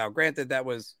draws. Now, granted, that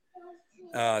was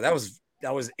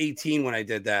 18 when I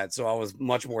did that, so I was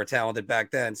much more talented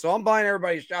back then. So I'm buying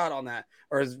everybody a shot on that,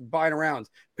 or buying around,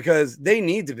 because they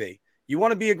need to be. You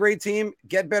want to be a great team,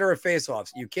 get better at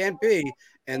faceoffs. You can't be,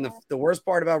 and the worst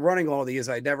part about running all these,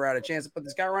 I never had a chance to put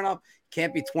this guy run up,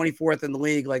 can't be 24th in the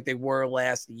league like they were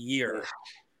last year.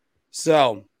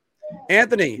 So,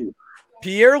 Anthony,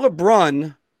 Pierre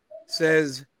LeBrun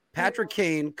says Patrick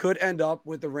Kane could end up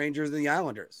with the Rangers and the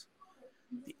Islanders.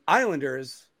 The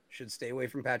Islanders should stay away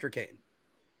from Patrick Kane.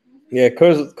 Yeah, it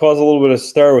caused a little bit of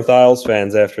stir with Isles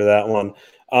fans after that one.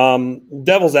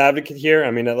 Devil's advocate here.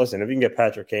 I mean, listen, if you can get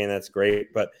Patrick Kane, that's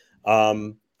great. But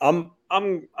I'm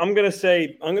gonna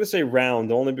say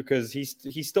round, only because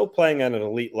he's still playing at an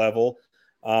elite level.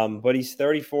 But he's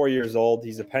 34 years old.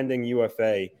 He's a pending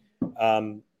UFA,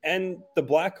 and the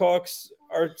Blackhawks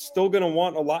are still gonna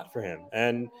want a lot for him.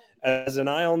 And as an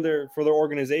Islander for their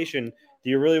organization, do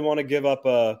you really want to give up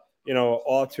Aatu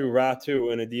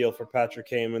Räty in a deal for Patrick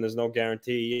Kane when there's no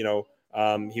guarantee,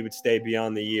 he would stay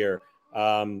beyond the year?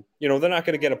 They're not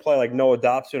going to get a play like Noah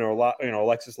Dobson or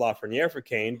Alexis Lafreniere for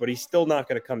Kane, but he's still not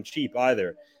going to come cheap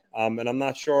either. And I'm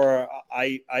not sure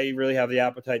I really have the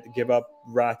appetite to give up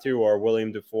Räty or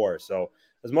William Dufour. So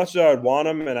as much as I'd want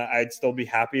him, and I'd still be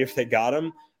happy if they got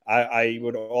him, I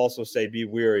would also say be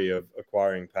weary of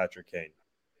acquiring Patrick Kane.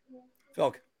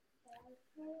 Phil.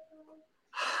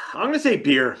 I'm going to say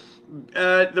beer.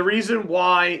 The reason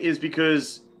why is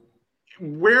because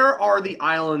where are the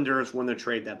Islanders when the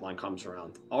trade deadline comes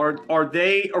around? Are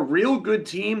they a real good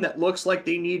team that looks like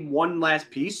they need one last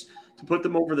piece to put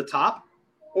them over the top?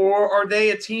 Or are they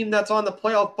a team that's on the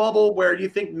playoff bubble where you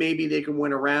think maybe they can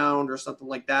win a round or something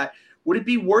like that? Would it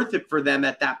be worth it for them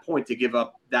at that point to give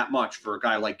up that much for a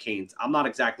guy like Kane? I'm not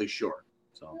exactly sure.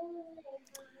 So,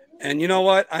 and you know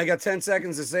what? I got 10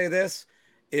 seconds to say this.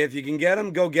 If you can get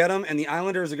them, go get them. And the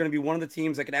Islanders are going to be one of the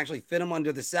teams that can actually fit them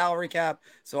under the salary cap.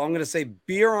 So I'm going to say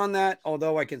beer on that,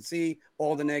 although I can see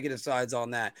all the negative sides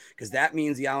on that, because that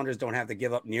means the Islanders don't have to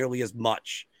give up nearly as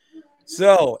much.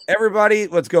 So everybody,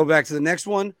 let's go back to the next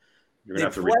one. They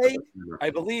play, I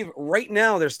believe right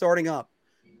now they're starting up.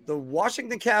 The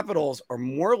Washington Capitals are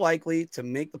more likely to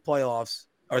make the playoffs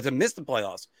or to miss the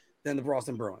playoffs than the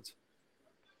Boston Bruins.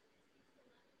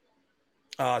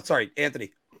 Sorry,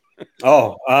 Anthony.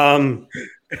 I'm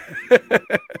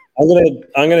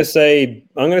gonna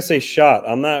say shot.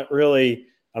 I'm not really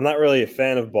a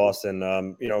fan of Boston.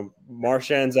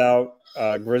 Marchand's out,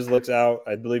 Grzelcyk's out.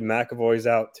 I believe McAvoy's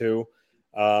out too.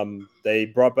 They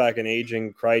brought back an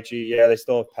aging Krejci. Yeah, they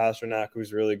still have Pastrnak,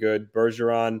 who's really good.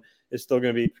 Bergeron is still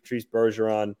going to be Patrice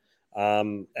Bergeron.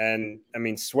 And I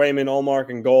mean, Swayman, Ullmark,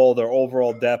 and goal, their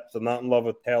overall depth. I'm not in love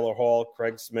with Taylor Hall,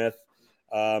 Craig Smith.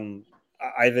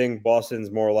 I think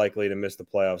Boston's more likely to miss the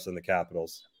playoffs than the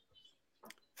Capitals.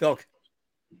 Phil.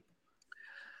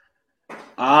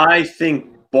 I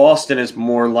think Boston is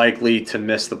more likely to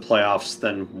miss the playoffs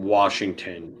than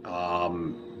Washington.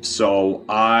 So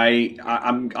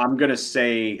I'm going to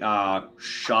say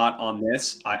shot on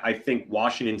this. I think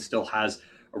Washington still has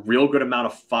a real good amount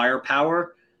of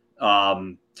firepower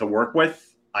to work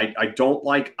with. I don't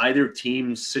like either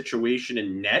team's situation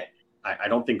in net. I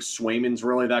don't think Swayman's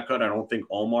really that good. I don't think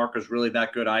Ullmark is really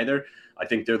that good either. I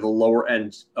think they're the lower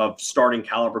end of starting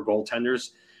caliber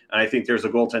goaltenders. And I think there's a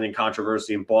goaltending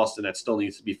controversy in Boston that still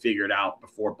needs to be figured out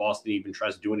before Boston even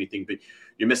tries to do anything. But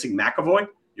you're missing McAvoy.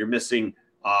 You're missing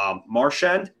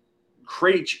Marchand.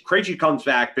 Krejci comes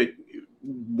back, but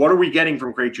what are we getting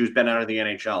from Krejci, who's been out of the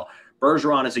NHL?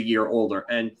 Bergeron is a year older.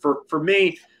 And for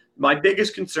me, my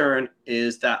biggest concern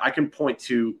is that I can point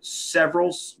to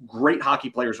several great hockey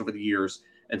players over the years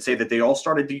and say that they all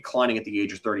started declining at the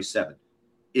age of 37.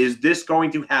 Is this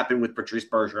going to happen with Patrice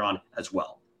Bergeron as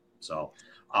well? So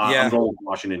I'm going with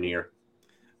Washington here.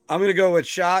 I'm going to go with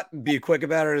shot and be quick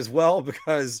about it as well,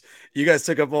 because you guys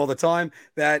took up all the time.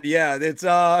 It's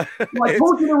I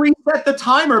told you to reset the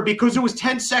timer because it was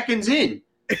 10 seconds in.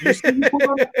 You see me put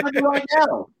on the timer right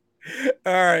now.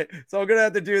 All right, so I'm gonna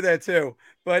have to do that too,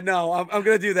 but no, I'm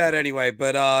gonna do that anyway.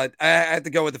 But I have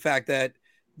to go with the fact that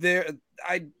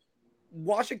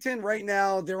Washington right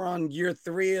now, they're on year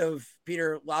 3 of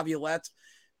Peter Laviolette.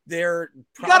 You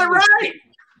got it right.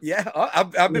 Yeah,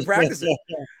 I've been practicing.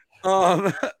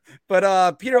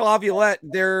 But Peter Laviolette,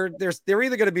 they're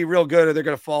either going to be real good or they're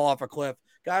going to fall off a cliff.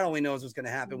 God only knows what's going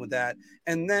to happen with that.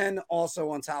 And then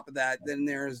also on top of that, then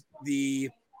there's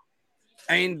the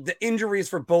injuries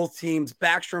for both teams.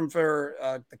 Backstrom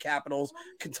for the Capitals,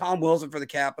 Tom Wilson for the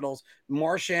Capitals,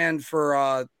 Marchand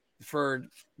for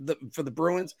the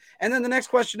Bruins. And then the next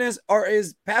question is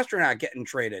Pastrnak getting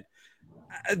traded?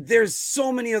 There's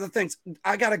so many other things.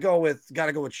 I gotta go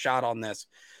with shot on this.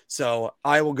 So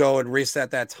I will go and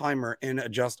reset that timer in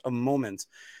just a moment.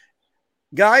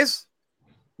 Guys,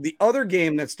 the other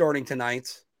game that's starting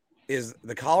tonight is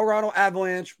the Colorado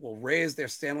Avalanche will raise their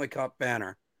Stanley Cup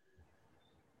banner.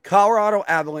 Colorado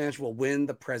Avalanche will win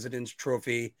the President's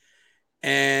Trophy.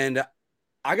 And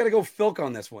I got to go Philk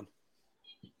on this one.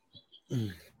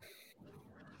 I'm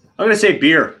going to say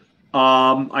beer.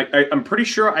 I'm pretty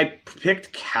sure I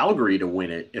picked Calgary to win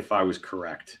it, if I was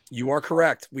correct. You are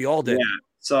correct. We all did. Yeah.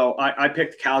 So I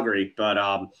picked Calgary, but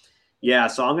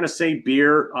so I'm going to say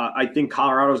beer. I think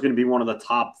Colorado is going to be one of the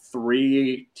top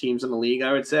 3 teams in the league,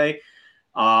 I would say.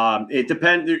 It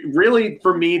depends. Really,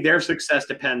 for me, their success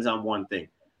depends on one thing.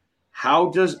 How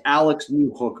does Alex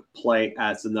Newhook play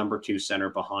as the number 2 center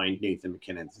behind Nathan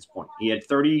McKinnon at this point? He had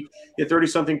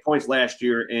 30-something points last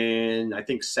year in, I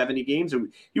think, 70 games.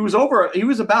 He was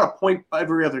about a point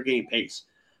every other game pace.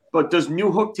 But does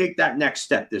Newhook take that next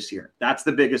step this year? That's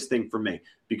the biggest thing for me.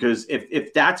 Because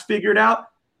if that's figured out,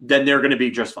 then they're going to be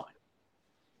just fine.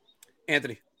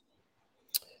 Anthony.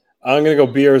 I'm going to go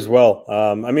beer as well.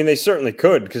 I mean, they certainly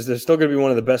could, because they're still going to be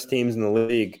one of the best teams in the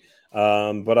league.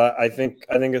 But I think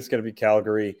it's going to be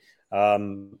Calgary.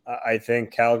 I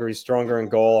think Calgary's stronger in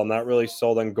goal. I'm not really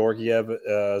sold on Georgiev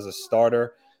as a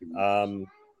starter.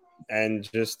 And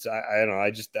just I don't know.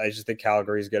 I just think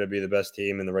Calgary's going to be the best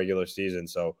team in the regular season.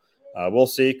 So we'll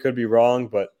see. Could be wrong,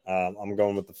 but I'm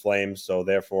going with the Flames. So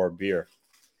therefore, beer.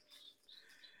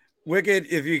 Wicked.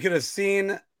 If you could have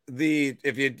seen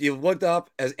if you looked up,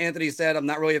 as Anthony said, I'm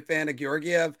not really a fan of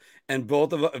Georgiev, and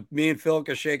both of me and Phil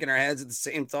are shaking our heads at the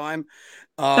same time.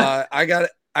 I got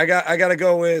to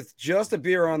go with just a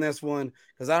beer on this one,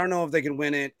 because I don't know if they can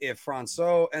win it if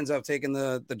Francois ends up taking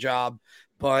the job.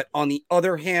 But on the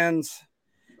other hand,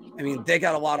 I mean, they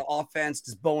got a lot of offense.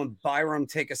 Does Bowen Byram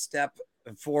take a step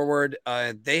forward.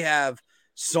 They have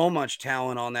so much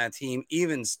talent on that team,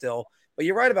 even still. But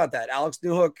you're right about that. Alex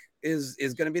Newhook is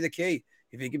going to be the key.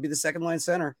 If he could be the second line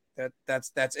center,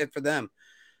 that's it for them.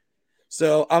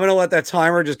 So I'm going to let that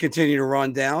timer just continue to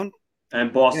run down.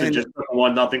 And Boston just took a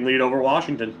 1-0 lead over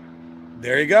Washington.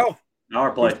 There you go.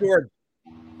 Power play.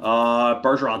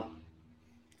 Bergeron.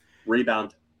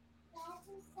 Rebound.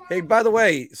 Hey, by the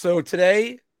way, so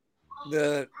today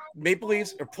the Maple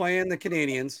Leafs are playing the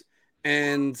Canadiens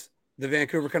and the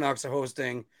Vancouver Canucks are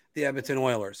hosting the Edmonton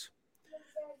Oilers.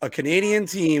 A Canadian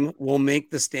team will make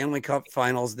the Stanley Cup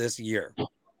Finals this year.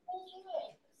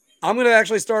 I'm going to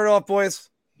actually start it off, boys.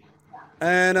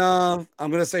 And I'm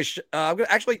going to say, I got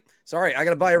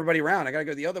to buy everybody around. I got to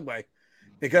go the other way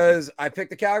because I picked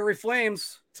the Calgary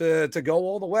Flames to go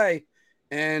all the way.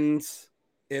 And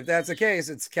if that's the case,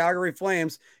 it's Calgary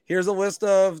Flames. Here's a list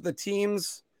of the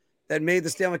teams that made the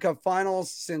Stanley Cup Finals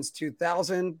since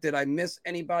 2000. Did I miss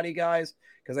anybody, guys?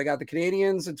 Because I got the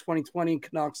Canadiens in 2020,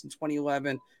 Canucks in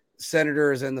 2011,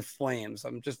 Senators, and the Flames.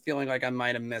 I'm just feeling like I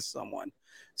might have missed someone.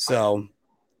 So,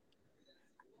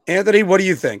 Anthony, what do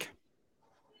you think?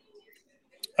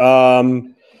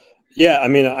 Yeah, I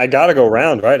mean, I got to go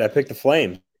round, right? I picked the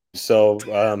Flames. So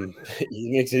it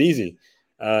makes it easy.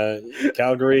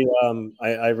 Calgary,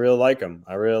 I really like them.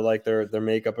 I really like their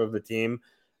makeup of the team.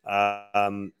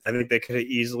 I think they could have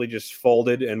easily just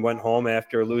folded and went home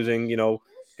after losing,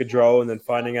 Gaudreau and then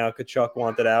finding out Tkachuk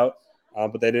wanted out,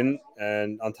 but they didn't.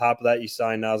 And on top of that, you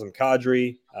signed Nazem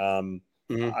Kadri.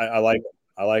 I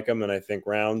like them, and I think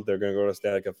round they're going to go to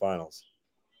Stanley Cup Finals.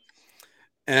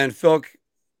 And Phil,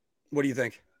 what do you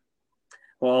think?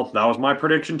 Well, that was my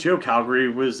prediction too. Calgary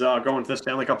was going to the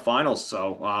Stanley Cup Finals,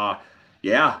 so I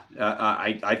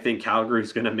think Calgary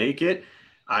is going to make it.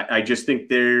 I just think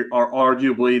they are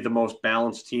arguably the most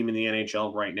balanced team in the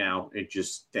NHL right now.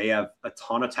 They have a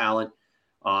ton of talent.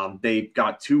 They've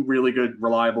got two really good,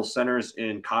 reliable centers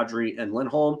in Kadri and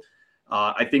Lindholm.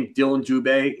 I think Dylan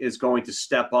Dubé is going to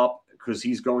step up because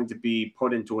he's going to be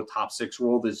put into a top 6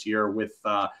 role this year with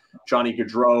Johnny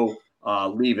Gaudreau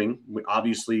leaving.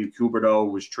 Obviously, Huberdeau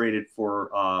was traded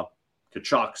for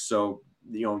Tkachuk, so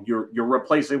you're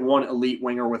replacing one elite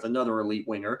winger with another elite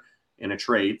winger in a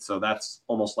trade, so that's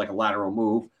almost like a lateral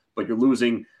move. But you're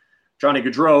losing Johnny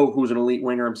Gaudreau, who's an elite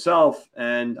winger himself,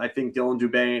 and I think Dylan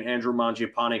Dubé and Andrew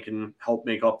Mangiapane can help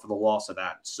make up for the loss of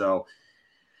that. So,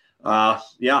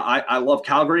 I love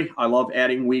Calgary. I love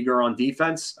adding Weegar on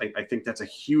defense. I think that's a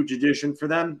huge addition for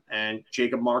them. And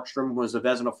Jacob Markstrom was a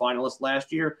Vezina finalist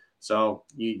last year, so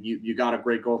you got a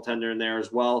great goaltender in there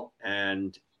as well.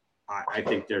 And I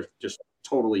think they're just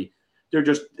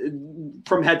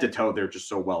from head to toe, they're just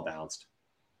so well balanced.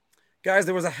 Guys,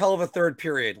 there was a hell of a third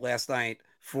period last night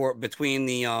between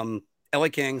the LA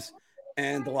Kings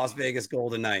and the Las Vegas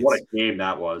Golden Knights. What a game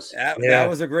that was. That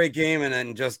was a great game, and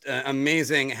then just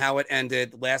amazing how it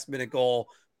ended. Last-minute goal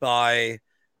by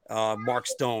Mark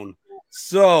Stone.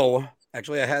 So,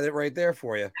 actually, I had it right there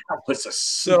for you. That was a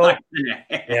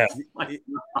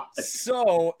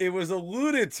so it was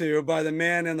alluded to by the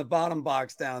man in the bottom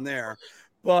box down there.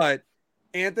 But,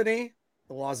 Anthony,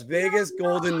 the Las Vegas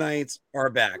Golden Knights are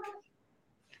back.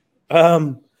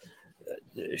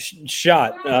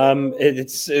 Shot.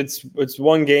 It's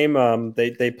one game.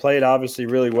 They played obviously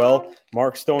really well.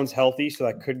 Mark Stone's healthy, so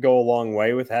that could go a long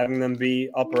way with having them be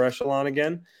upper echelon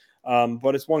again.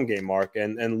 But it's one game, Mark,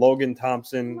 and Logan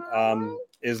Thompson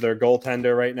is their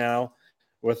goaltender right now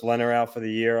with Leonard out for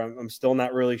the year. I'm still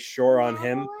not really sure on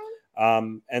him.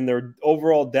 And their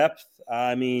overall depth.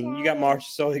 I mean, you got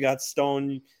Marchessault, you got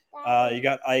Stone. You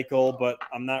got Eichel, but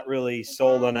I'm not really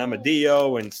sold on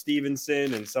Amadio and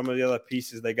Stevenson and some of the other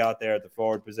pieces they got there at the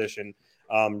forward position.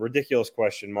 Ridiculous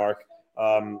question mark.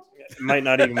 Might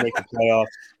not even make the playoffs.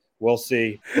 We'll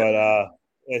see, but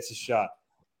it's a shot.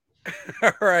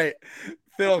 All right,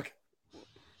 Phil.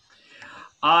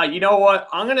 You know what?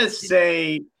 I'm going to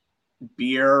say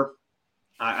beer.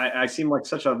 I seem like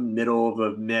such a middle of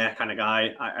the meh kind of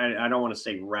guy. I don't want to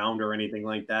say round or anything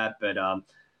like that, but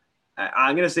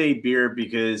I'm going to say beer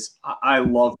because I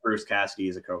love Bruce Cassidy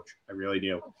as a coach. I really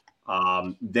do.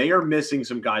 They are missing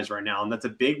some guys right now, and that's a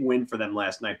big win for them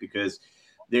last night because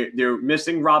they're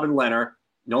missing Robin Leonard.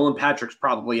 Nolan Patrick's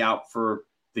probably out for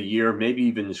the year. Maybe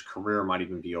even his career might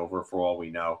even be over for all we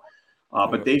know.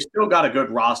 But they've still got a good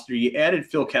roster. You added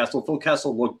Phil Kessel. Phil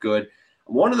Kessel looked good.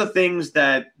 One of the things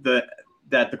that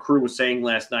the crew was saying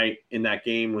last night in that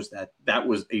game was that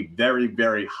was a very,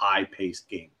 very high-paced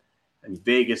game. And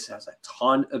Vegas has a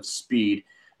ton of speed.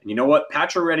 And you know what?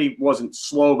 Pacioretty wasn't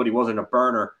slow, but he wasn't a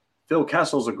burner. Phil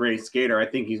Kessel's a great skater. I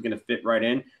think he's going to fit right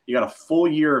in. You got a full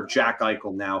year of Jack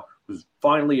Eichel now, who's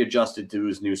finally adjusted to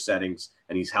his new settings,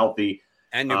 and he's healthy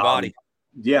and new body.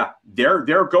 Yeah, they're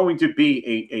going to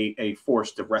be a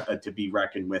force to be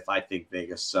reckoned with, I think,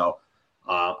 Vegas. So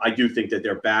I do think that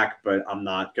they're back, but I'm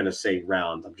not going to say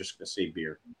round. I'm just going to say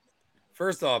beer.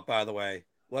 First off, by the way,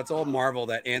 let's all marvel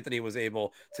that Anthony was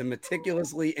able to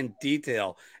meticulously in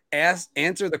detail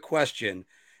answer the question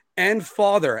and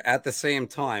father at the same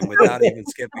time without even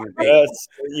skipping a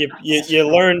beat. You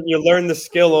learn the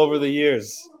skill over the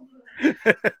years.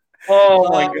 Oh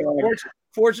my God.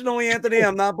 Fortunately, Anthony,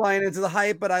 I'm not buying into the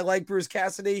hype, but I like Bruce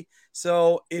Cassidy,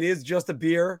 so it is just a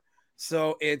beer.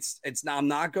 So it's not. I'm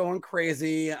not going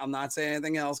crazy. I'm not saying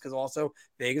anything else because also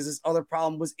Vegas' other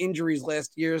problem was injuries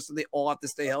last year, so they all have to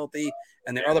stay healthy.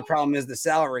 And the other problem is the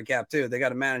salary cap too. They got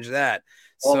to manage that.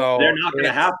 Well, so they're not going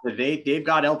to have to. They've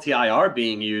got LTIR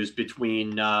being used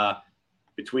between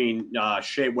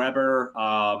Shea Weber,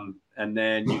 and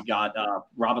then you got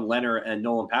Robin Leonard and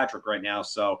Nolan Patrick right now.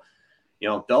 So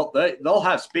they'll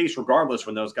have space regardless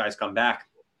when those guys come back.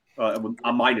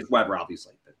 Minus Weber,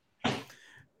 obviously.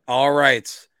 All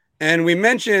right. And we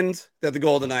mentioned that the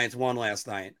Golden Knights won last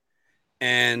night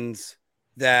and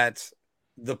that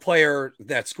the player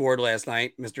that scored last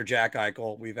night, Mr. Jack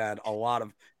Eichel, we've had a lot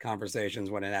of conversations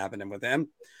when it happened with him.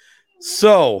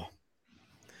 So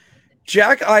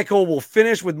Jack Eichel will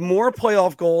finish with more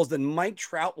playoff goals than Mike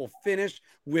Trout will finish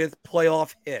with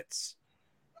playoff hits.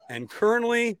 And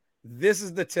currently, this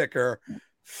is the ticker.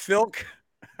 Philk,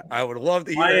 I would love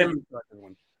to hear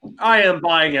one. I am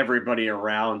buying everybody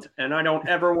around, and I don't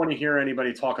ever want to hear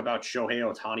anybody talk about Shohei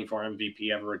Ohtani for MVP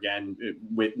ever again,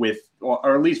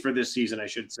 or at least for this season, I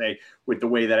should say, with the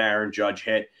way that Aaron Judge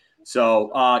hit. So,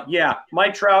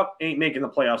 Mike Trout ain't making the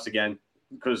playoffs again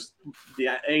because the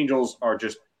Angels are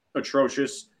just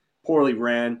atrocious, poorly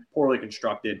ran, poorly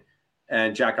constructed,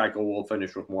 and Jack Eichel will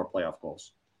finish with more playoff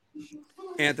goals.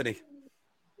 Anthony.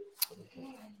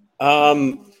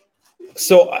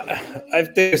 So I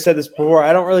think I said this before.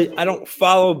 I don't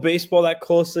follow baseball that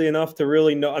closely enough to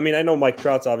really know. I mean, I know Mike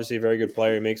Trout's obviously a very good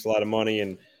player. He makes a lot of money,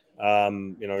 and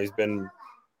he's been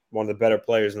one of the better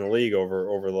players in the league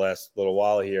over the last little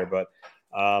while here. But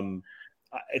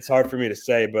it's hard for me to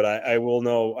say. But I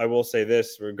will say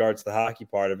this in regards to the hockey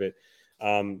part of it.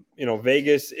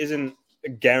 Vegas isn't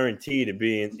guaranteed to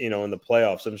be in the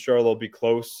playoffs. I'm sure they'll be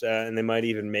close and they might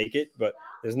even make it, but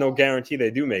there's no guarantee they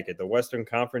do make it. The Western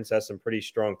Conference has some pretty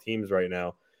strong teams right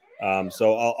now.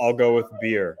 So I'll go with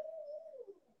beer.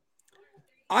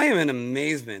 I am in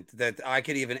amazement that I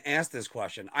could even ask this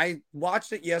question. I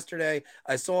watched it yesterday.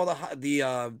 I saw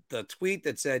the tweet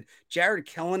that said Jared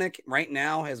Kelenic right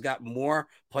now has got more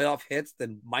playoff hits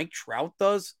than Mike Trout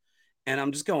does. And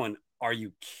I'm just going, are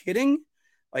you kidding?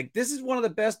 Like, this is one of the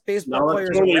best baseball players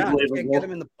totally around. You can't get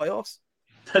him in the playoffs.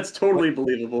 That's totally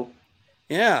believable.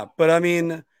 Yeah, but I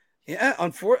mean,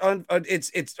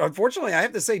 it's unfortunately I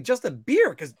have to say just a beer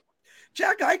because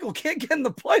Jack Eichel can't get in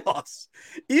the playoffs.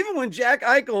 Even when Jack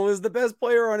Eichel is the best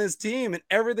player on his team and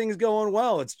everything's going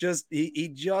well, it's just he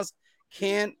just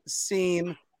can't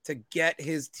seem to get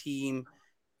his team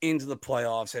into the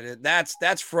playoffs, and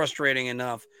that's frustrating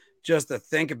enough just to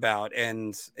think about.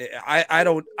 And I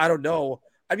don't know.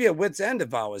 I'd be at wit's end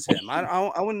if I was him.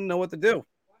 I wouldn't know what to do.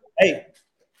 Hey.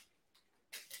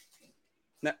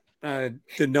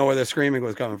 Didn't know where the screaming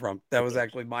was coming from. That was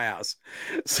actually my house.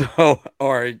 So,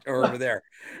 or over there.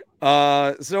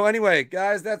 So anyway,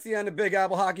 guys, that's the end of Big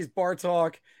Apple Hockey's Bar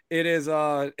Talk.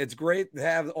 It's great to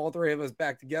have all three of us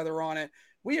back together on it.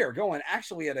 We are going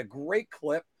actually at a great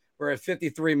clip. We're at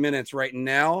 53 minutes right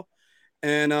now.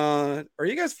 And are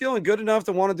you guys feeling good enough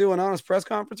to want to do an honest press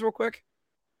conference real quick?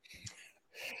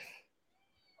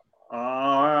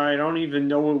 I don't even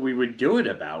know what we would do it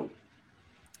about.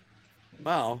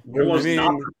 Well, I was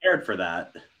not prepared for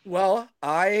that. Well,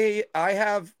 I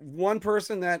have one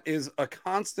person that is a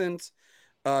constant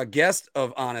guest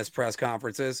of Honest Press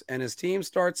Conferences, and his team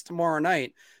starts tomorrow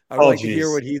night. I'd like to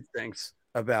hear what he thinks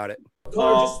about it.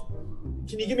 Connor,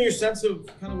 can you give me your sense of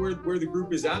kind of where the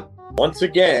group is at? Once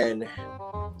again,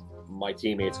 my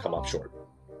teammates come up short.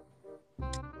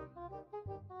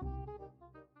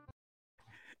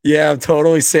 Yeah, I'm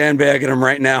totally sandbagging him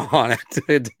right now on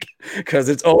it because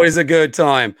it's always a good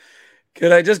time.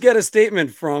 Could I just get a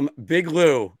statement from Big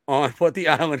Lou on what the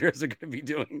Islanders are going to be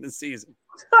doing this season?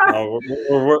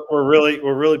 We're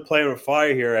really playing with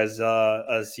fire here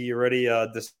as he already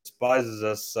despises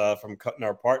us from cutting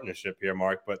our partnership here,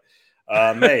 Mark. But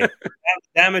hey,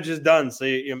 damage is done, so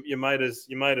you might as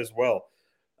well.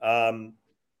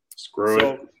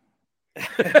 Screw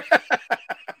it.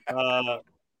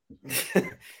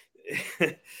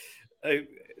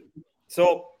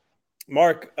 So,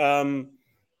 Mark,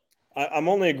 I'm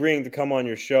only agreeing to come on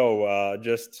your show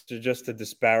just to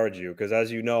disparage you because,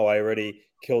 as you know, I already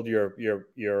killed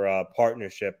your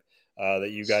partnership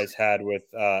that you guys had with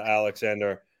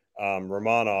Alexander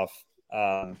Romanov.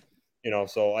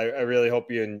 So I really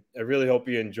hope you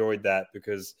enjoyed that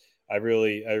because I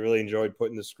really enjoyed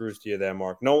putting the screws to you there,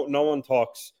 Mark. No one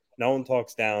talks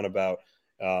down about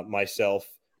myself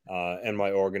and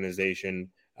my organization.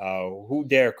 Who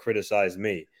dare criticize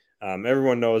me?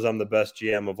 Everyone knows I'm the best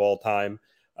GM of all time,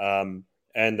 and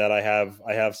that I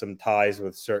have some ties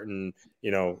with certain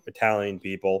Italian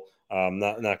people.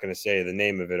 Not going to say the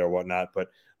name of it or whatnot, but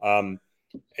and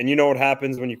you know what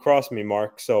happens when you cross me,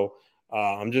 Mark. So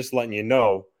I'm just letting you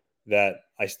know that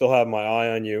I still have my eye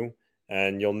on you,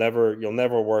 and you'll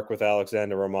never work with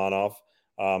Alexander Romanov.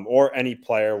 Or any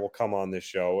player will come on this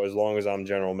show as long as I'm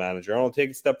general manager. I'll take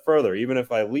it a step further. Even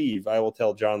if I leave, I will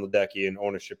tell John Ledecky and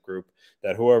ownership group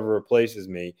that whoever replaces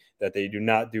me, that they do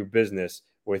not do business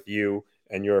with you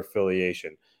and your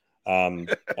affiliation.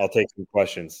 I'll take some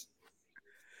questions.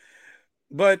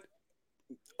 But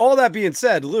all that being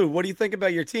said, Lou, what do you think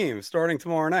about your team starting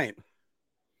tomorrow night?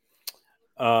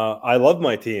 I love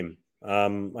my team.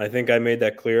 I think I made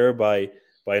that clear by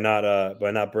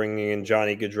not bringing in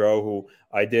Johnny Gaudreau, who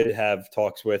I did have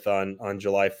talks with on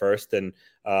July 1st, and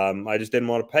I just didn't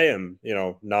want to pay him,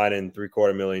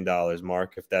 $9.75 million,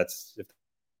 Mark. If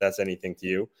that's anything to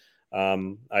you,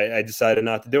 I decided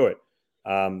not to do it.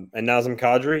 And Nazem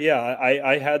Kadri, yeah,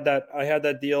 I had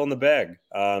that deal in the bag.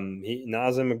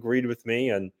 Nazem agreed with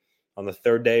me on the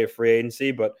third day of free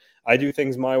agency, but I do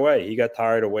things my way. He got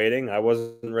tired of waiting. I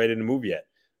wasn't ready to move yet.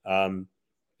 And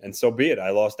so be it. I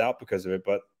lost out because of it,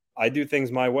 but I do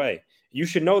things my way. You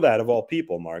should know that of all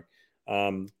people, Mark.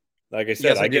 Like I said,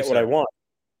 Yes, I get what I want.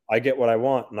 I get what I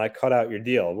want, and I cut out your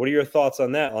deal. What are your thoughts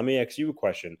on that? Let me ask you a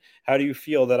question. How do you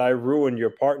feel that I ruined your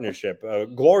partnership, a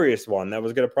glorious one that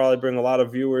was going to probably bring a lot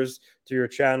of viewers to your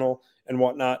channel and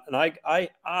whatnot? And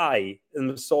I am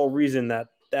the sole reason that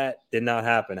did not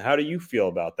happen. How do you feel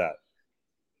about that?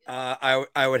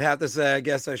 I would have to say, I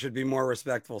guess I should be more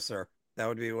respectful, sir. That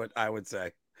would be what I would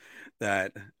say.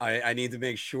 That I need to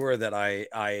make sure that I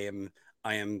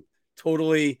am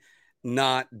totally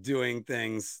not doing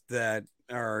things that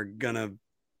are gonna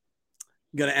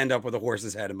end up with a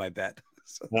horse's head in my bed.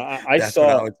 So that's what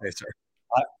I would say, sir.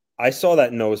 I saw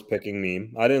that nose picking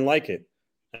meme. I didn't like it,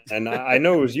 and I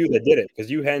know it was you that did it because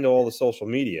you handle all the social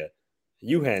media.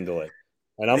 You handle it,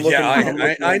 and I'm looking.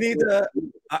 Yeah,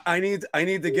 I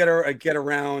need to get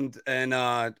around and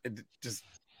just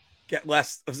get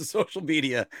less of the social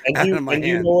media out of my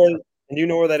hands. You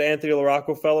know where that Anthony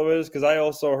LaRocco fellow is? Because I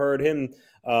also heard him,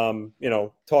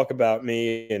 talk about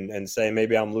me and say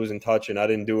maybe I'm losing touch and I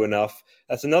didn't do enough.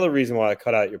 That's another reason why I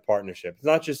cut out your partnership. It's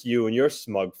not just you and your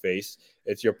smug face;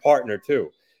 it's your partner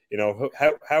too.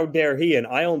 How dare he, an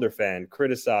Islander fan,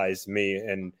 criticize me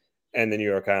and the New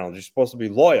York Islanders? You're supposed to be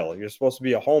loyal. You're supposed to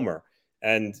be a homer.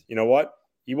 And you know what?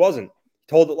 He wasn't. He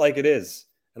told it like it is,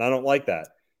 and I don't like that.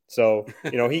 So,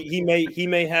 he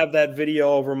may have that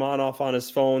video of Romanov on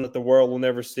his phone that the world will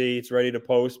never see. It's ready to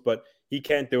post, but he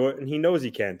can't do it, and he knows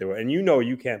he can't do it. And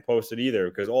you can't post it either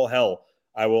because all hell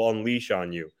I will unleash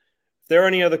on you. If there are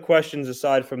any other questions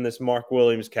aside from this Mark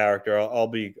Williams character, I'll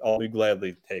be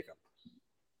gladly to take them.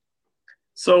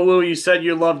 So, Lou, you said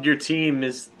you loved your team.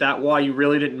 Is that why you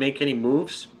really didn't make any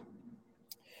moves?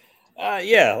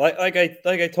 Yeah, like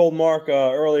I told Mark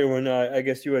earlier when I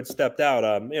guess you had stepped out.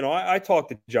 I talked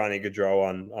to Johnny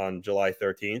Gaudreau on July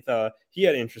 13th. He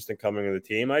had interest in coming to the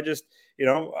team. I just,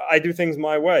 I do things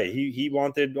my way. He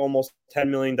wanted almost $10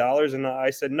 million, and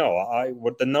I said no.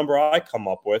 What the number I come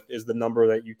up with is the number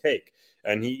that you take.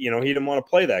 And he didn't want to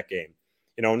play that game.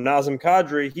 Nazem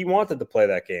Kadri, he wanted to play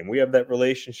that game. We have that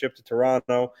relationship to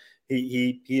Toronto.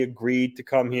 He agreed to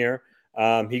come here.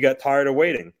 He got tired of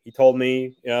waiting. He told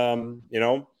me, do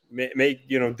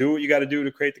what you got to do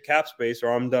to create the cap space,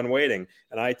 or I'm done waiting.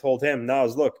 And I told him,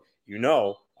 Naz, look,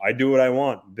 I do what I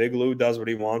want. Big Lou does what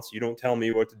he wants. You don't tell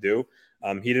me what to do.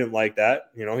 He didn't like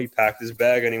that. He packed his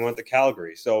bag and he went to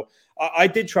Calgary. So I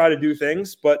did try to do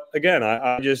things, but again,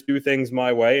 I just do things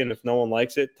my way. And if no one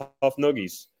likes it, tough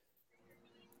noogies.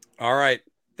 All right.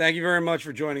 Thank you very much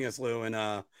for joining us, Lou.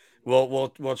 And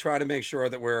we'll try to make sure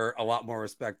that we're a lot more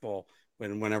respectful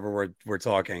whenever we're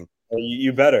talking.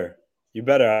 You better.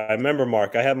 I remember,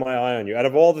 Mark, I have my eye on you. Out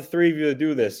of all the three of you that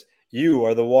do this, you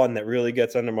are the one that really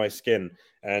gets under my skin,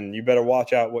 and you better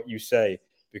watch out what you say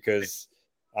because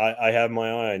I have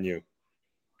my eye on you.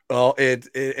 Well, it's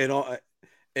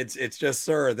just,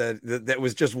 sir, that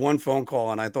was just one phone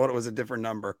call, and I thought it was a different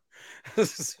number.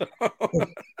 So,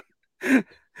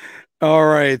 all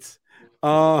right.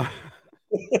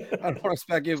 I don't want to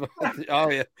speculate. Oh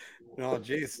yeah, no,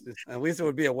 geez. At least it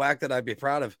would be a whack that I'd be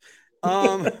proud of.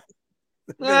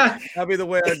 That'd be the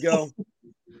way I'd go.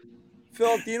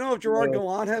 Phil, do you know if Gerard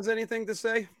Gallant has anything to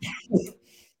say?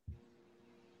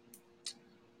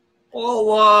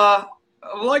 Well,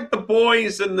 I like the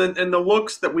boys and the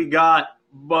looks that we got,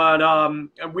 but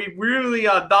we really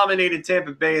dominated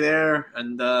Tampa Bay there,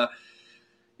 and a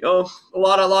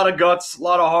lot of guts, a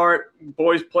lot of heart.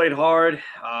 Boys played hard.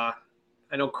 I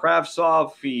know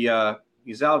Kravtsov,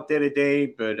 he's out day to day,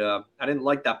 but I didn't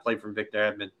like that play from Victor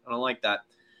Hedman. I don't like that.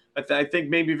 I think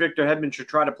maybe Victor Hedman should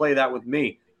try to play that with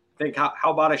me. I think how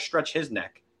about I stretch his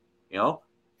neck,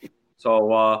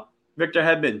 So Victor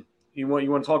Hedman, you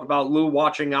want to talk about Lou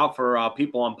watching out for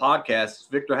people on podcasts?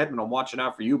 Victor Hedman, I'm watching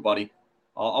out for you, buddy.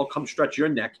 I'll come stretch your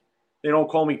neck. They don't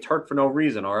call me Turk for no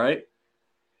reason, all right?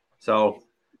 So,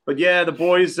 but yeah, the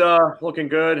boys looking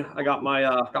good. I got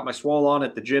my swole on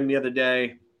at the gym the other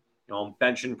day. I'm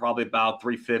benching probably about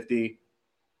 350,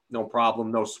 no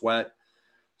problem, no sweat.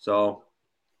 So,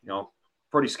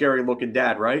 pretty scary looking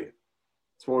dad, right?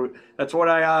 That's what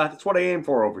I aim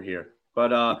for over here.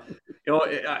 But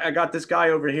I got this guy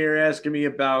over here asking me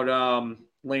about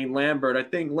Lane Lambert. I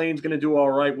think Lane's going to do all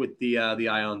right with the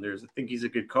Islanders. I think he's a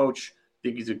good coach. I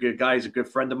think he's a good guy. He's a good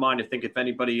friend of mine. I think if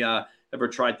anybody ever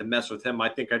tried to mess with him, I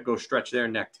think I'd go stretch their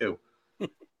neck too.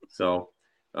 So,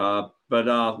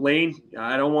 but Lane,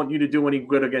 I don't want you to do any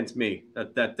good against me.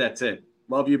 That's it.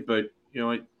 Love you, but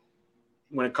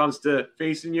when it comes to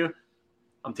facing you,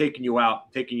 I'm taking you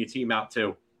out, taking your team out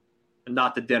too, and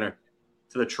not to dinner,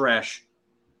 to the trash.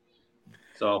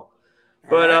 So,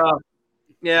 but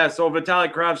yeah. So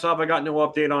Vitaly Kravtsov, I got no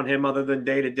update on him other than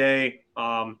day to day.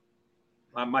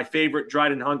 My favorite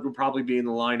Dryden Hunt would probably be in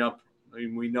the lineup. I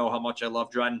mean, we know how much I love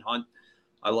Dryden Hunt.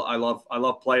 I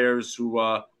love players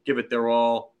who give it their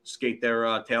all, skate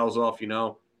their tails off.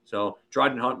 So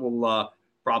Dryden Hunt will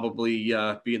probably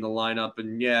be in the lineup.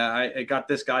 And yeah, I got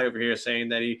this guy over here saying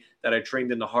that I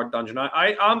trained in the Hart Dungeon.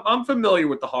 I'm familiar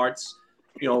with the Harts,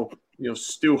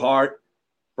 Stu Hart,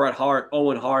 Bret Hart,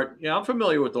 Owen Hart. Yeah, I'm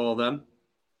familiar with all of them.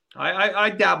 I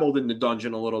dabbled in the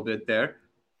dungeon a little bit there.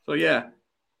 So yeah,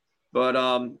 but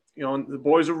the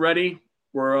boys are ready.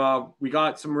 We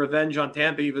got some revenge on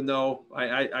Tampa, even though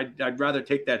I'd rather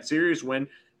take that series win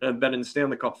than have been in the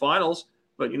Stanley Cup Finals.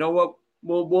 But you know what?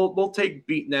 We'll take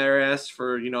beating their ass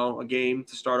for a game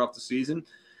to start off the season.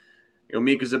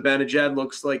 Mika Zibanejad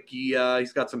looks like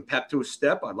he's got some pep to his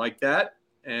step. I like that.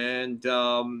 And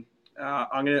I'm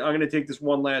gonna take this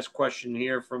one last question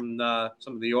here from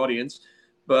some of the audience.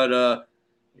 But I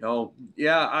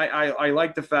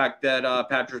like the fact that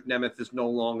Patrick Nemeth is no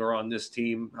longer on this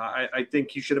team. I think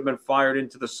he should have been fired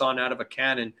into the sun out of a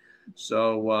cannon.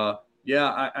 So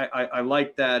I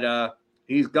like that.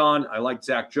 He's gone. I like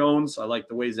Zach Jones. I like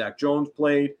the way Zach Jones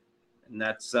played, and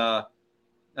that's a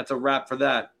wrap for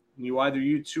that. Either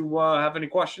you two have any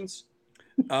questions?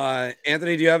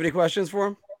 Anthony, do you have any questions for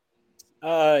him?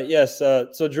 Yes.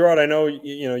 So Gerard, I know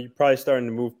you're probably starting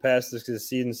to move past this because the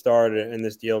season started and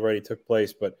this deal already took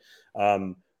place. But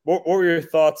what were your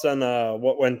thoughts on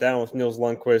what went down with Nils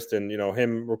Lundkvist and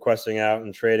him requesting out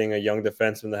and trading a young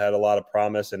defenseman that had a lot of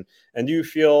promise? And do you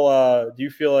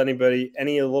feel anybody a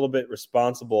little bit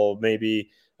responsible maybe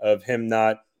of him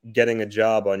not getting a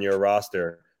job on your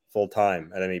roster full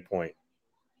time at any point?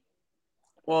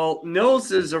 Well,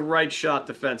 Nils is a right shot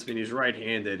defenseman. He's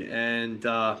right-handed. And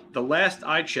the last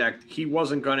I checked, he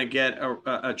wasn't going to get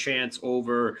a chance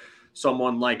over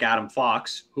someone like Adam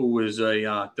Fox, who was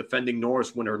a defending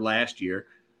Norris winner last year.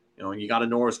 You got a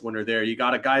Norris winner there. You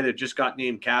got a guy that just got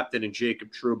named captain in Jacob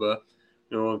Trouba,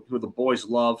 who the boys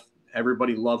love.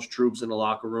 Everybody loves Troubs in the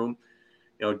locker room.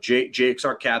 Jake's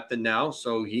our captain now,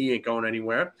 so he ain't going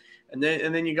anywhere. And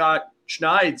then you got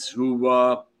Schneids,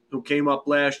 who came up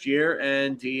last year,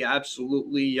 and he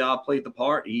absolutely played the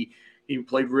part. He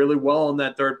played really well on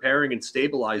that third pairing and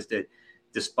stabilized it,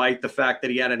 despite the fact that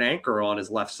he had an anchor on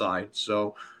his left side.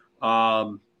 So,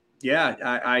 I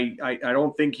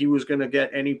don't think he was going to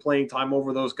get any playing time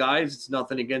over those guys. It's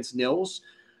nothing against Nils.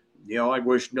 I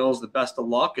wish Nils the best of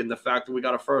luck, and the fact that we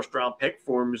got a first-round pick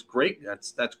for him is great.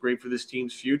 That's great for this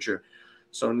team's future.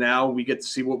 So now we get to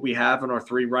see what we have in our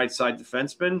three right-side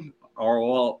defensemen.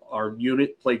 Our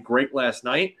unit played great last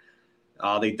night.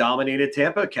 They dominated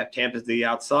Tampa, kept Tampa to the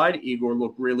outside. Igor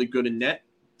looked really good in net.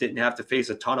 Didn't have to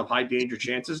face a ton of high danger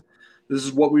chances. This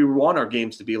is what we want our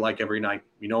games to be like every night.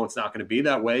 We know it's not going to be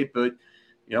that way, but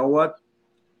you know what?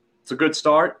 It's a good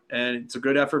start, and it's a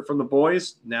good effort from the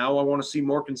boys. Now I want to see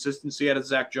more consistency out of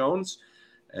Zach Jones.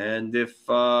 And if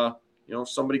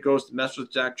somebody goes to mess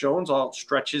with Zach Jones, I'll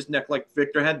stretch his neck like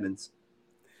Victor Hedman's.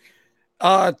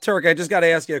 Turk, I just got to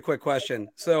ask you a quick question.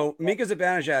 So Mika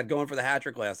Zibanejad going for the hat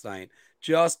trick last night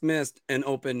just missed an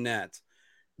open net.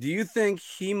 Do you think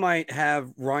he might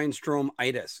have Ryan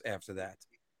Strome-itis after that?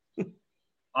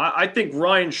 I think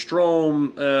Ryan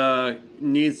Strome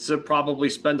needs to probably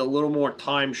spend a little more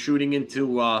time shooting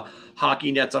into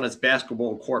hockey nets on his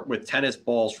basketball court with tennis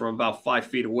balls from about 5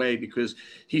 feet away, because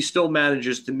he still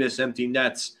manages to miss empty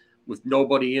nets with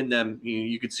nobody in them.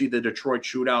 You could see the Detroit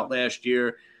shootout last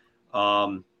year.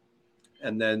 And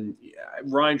then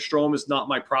Ryan Strome is not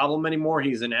my problem anymore.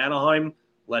 He's in Anaheim.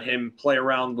 Let him play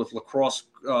around with lacrosse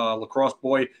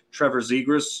boy Trevor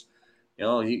Zegras.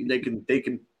 They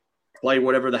can play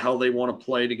whatever the hell they want to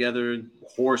play together,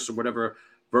 horse or whatever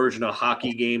version of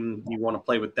hockey game you want to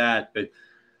play with that. But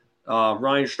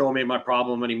Ryan Strome ain't my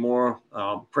problem anymore.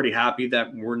 Pretty happy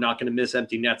that we're not going to miss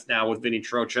empty nets now with Vinny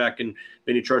Trocheck, and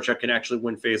Vinny Trocheck can actually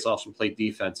win faceoffs and play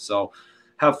defense. So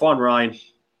have fun, Ryan.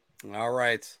 All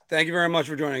right. Thank you very much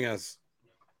for joining us.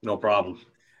 No problem.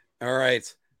 All right.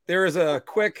 There is a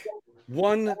quick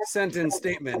one-sentence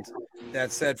statement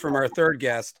that's said from our third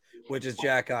guest, which is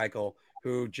Jack Eichel,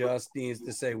 who just needs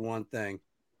to say one thing.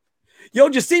 Yo,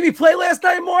 did you see me play last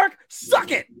night, Mark? Suck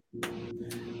it.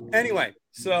 Anyway,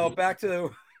 so back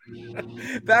to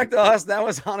us. That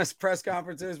was Honest Press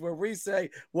Conferences, where we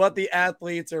say what the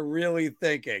athletes are really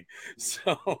thinking.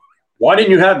 So why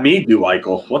didn't you have me do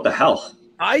Eichel? What the hell?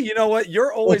 You know what?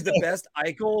 You're always the best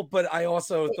Eichel, but I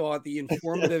also thought the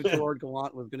informative Gerard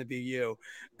Gallant was going to be you,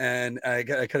 and I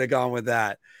could have gone with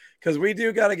that. Because we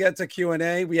do got to get to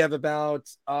Q&A. We have about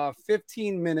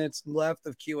 15 minutes left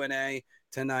of Q&A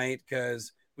tonight,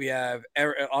 because we have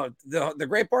the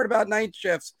great part about night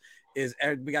shifts is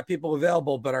we got people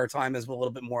available, but our time is a little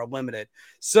bit more limited.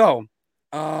 So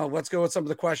let's go with some of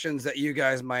the questions that you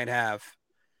guys might have.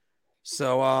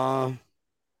 So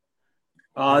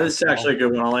this is actually a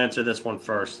good one. I'll answer this one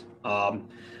first.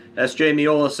 SJ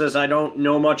Miola says, I don't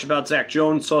know much about Zach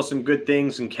Jones, saw some good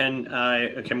things, and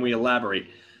can we elaborate?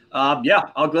 Yeah,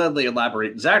 I'll gladly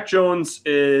elaborate. Zach Jones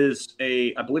is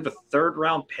I believe a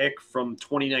third-round pick from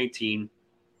 2019.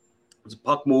 He's a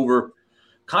puck mover.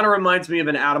 Kind of reminds me of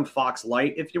an Adam Fox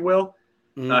light, if you will.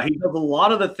 Mm-hmm. He does a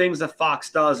lot of the things that Fox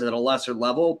does at a lesser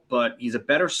level, but he's a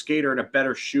better skater and a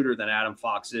better shooter than Adam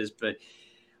Fox is. But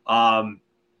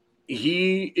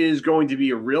he is going to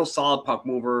be a real solid puck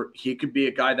mover. He could be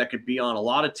a guy that could be on a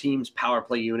lot of teams' power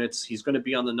play units. He's going to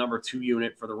be on the number 2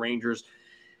 unit for the Rangers.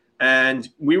 And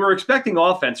we were expecting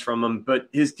offense from him, but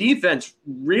his defense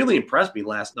really impressed me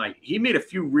last night. He made a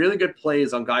few really good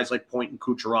plays on guys like Point and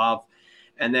Kucherov,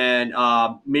 and then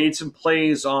made some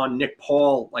plays on Nick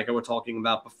Paul, like I was talking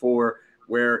about before,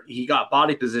 where he got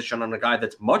body position on a guy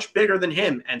that's much bigger than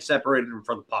him and separated him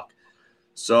from the puck.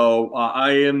 So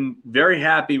I am very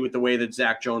happy with the way that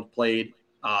Zach Jones played.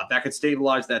 That could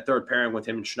stabilize that third pairing with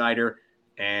him and Schneider,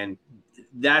 and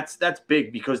that's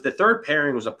big, because the third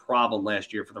pairing was a problem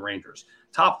last year for the Rangers.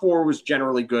 Top 4 was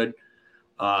generally good,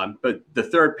 but the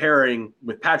third pairing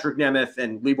with Patrick Nemeth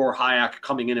and Libor Hajek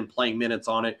coming in and playing minutes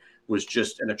on it was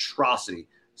just an atrocity.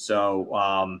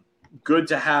 So good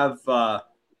to have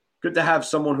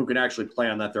someone who can actually play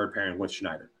on that third pairing with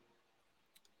Schneider.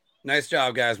 Nice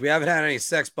job, guys. We haven't had any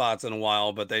sex bots in a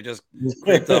while, but they just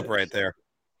creeped up right there.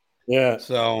 Yeah.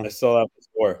 So I saw that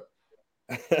before.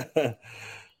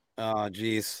 Oh,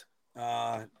 geez.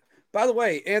 By the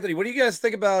way, Anthony, what do you guys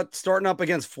think about starting up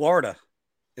against Florida?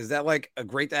 Is that like a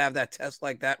great to have that test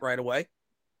like that right away?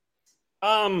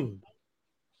 I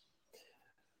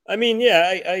mean,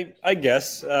 yeah, I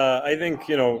guess. I think,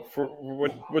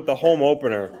 with the home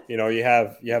opener, you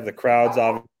have the crowds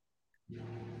obviously.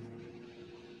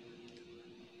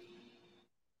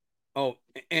 Oh,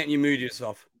 and you muted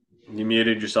yourself. You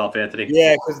muted yourself, Anthony.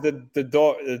 Yeah, because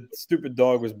the stupid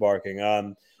dog was barking.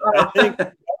 I think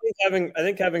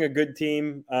having a good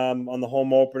team on the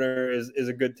home opener is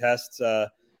a good test.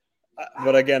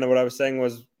 But again, what I was saying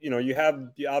was,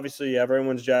 obviously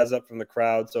everyone's jazzed up from the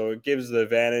crowd, so it gives the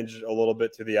advantage a little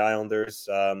bit to the Islanders,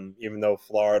 even though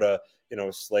Florida,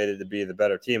 is slated to be the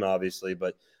better team, obviously.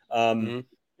 But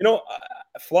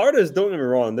Florida don't get me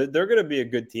wrong, they're going to be a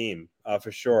good team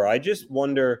for sure. I just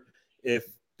wonder if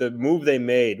the move they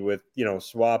made with,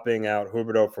 swapping out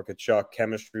Huberdeau for Tkachuk,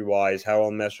 chemistry-wise, how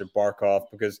well mesh with Barkov,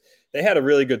 because they had a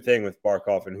really good thing with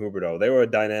Barkov and Huberdeau. They were a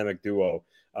dynamic duo.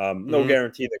 No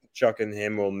guarantee that Tkachuk and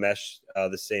him will mesh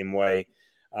the same way.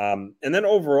 And then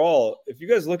overall, if you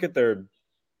guys look at their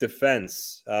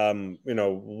defense,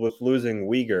 with losing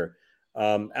Weegar,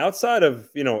 outside of,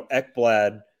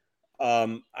 Ekblad,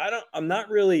 I'm not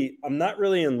really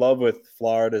in love with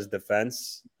Florida's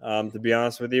defense, to be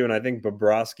honest with you. And I think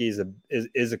Bobrovsky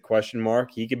is a question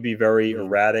mark. He could be very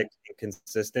erratic and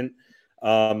consistent.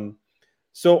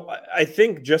 So I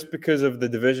think just because of the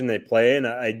division they play in,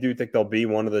 I do think they'll be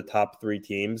one of the top 3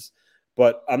 teams.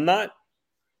 But I'm not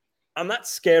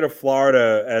scared of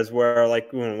Florida as where,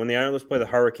 like, when the Islanders play the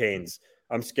Hurricanes,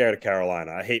 I'm scared of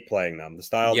Carolina. I hate playing them. The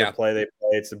style they play,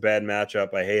 it's a bad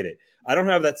matchup. I hate it. I don't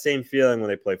have that same feeling when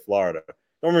they play Florida.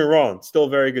 Don't get me wrong, still a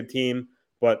very good team,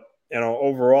 but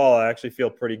overall, I actually feel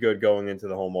pretty good going into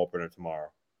the home opener tomorrow.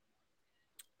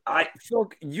 Phil,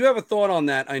 you have a thought on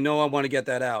that? I know I want to get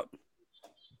that out.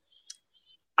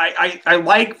 I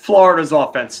like Florida's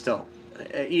offense still.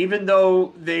 Even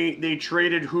though they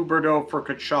traded Huberdeau for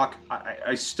Tkachuk,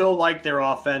 I still like their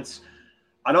offense.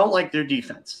 I don't like their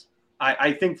defense.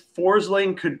 I think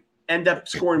Forsling could end up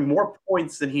scoring more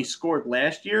points than he scored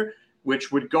last year,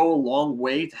 which would go a long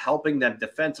way to helping them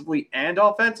defensively and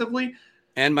offensively.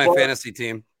 And my fantasy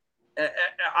team. I'm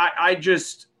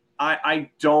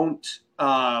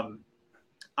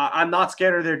not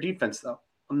scared of their defense, though.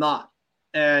 I'm not.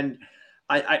 And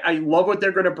I love what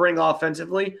they're going to bring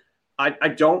offensively. I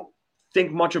don't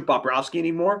think much of Bobrovsky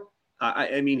anymore.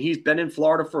 I mean, he's been in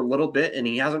Florida for a little bit, and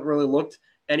he hasn't really looked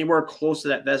anywhere close to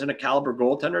that Vezina caliber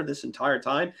goaltender this entire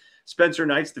time. Spencer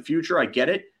Knight's the future. I get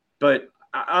it. But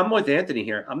I'm with Anthony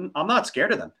here. I'm not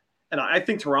scared of them. And I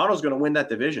think Toronto's going to win that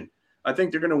division. I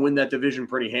think they're going to win that division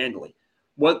pretty handily.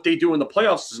 What they do in the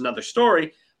playoffs is another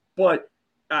story, but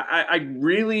I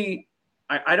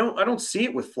don't see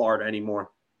it with Florida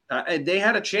anymore. They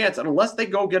had a chance, and unless they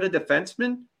go get a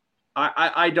defenseman,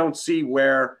 I don't see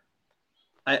where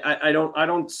I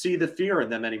don't see the fear in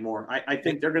them anymore. I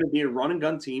think they're going to be a run and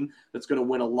gun team that's going to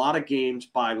win a lot of games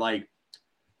by like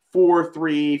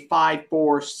 4-3, 5-4,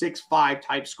 6-5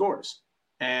 type scores.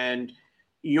 And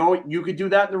you could do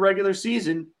that in the regular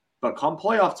season, but come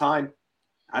playoff time,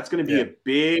 that's going to be a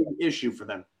big issue for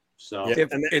them. So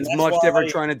it's much different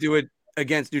trying to do it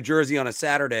against New Jersey on a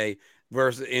Saturday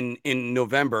versus in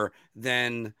November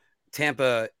than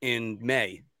Tampa in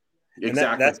May.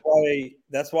 Exactly.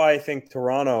 That's why I think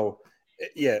Toronto.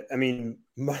 Yeah, I mean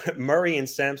Murray and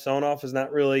Samsonov is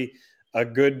not really a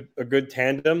good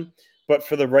tandem, but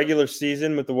for the regular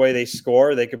season with the way they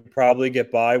score, they could probably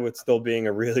get by with still being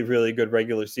a really, really good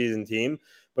regular season team.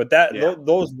 But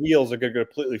those wheels are going to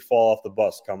completely fall off the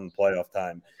bus come playoff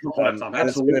time.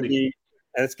 Absolutely.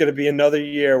 And it's going to be another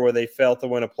year where they fail to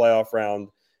win a playoff round,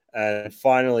 and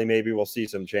finally maybe we'll see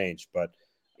some change. But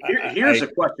here's a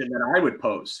question that I would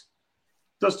pose.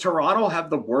 Does Toronto have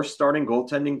the worst starting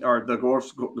goaltending or the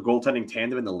goaltending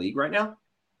tandem in the league right now?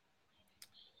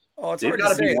 Oh, it's hard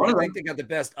to say. I think they got the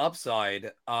best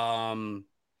upside.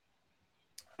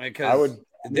 Because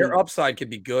their upside could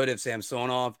be good if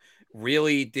Samsonov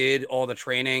really did all the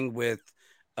training with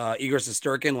Igor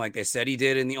Shesterkin like they said he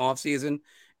did in the offseason.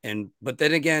 But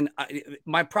then again,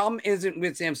 my problem isn't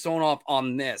with Samsonov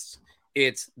on this.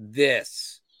 It's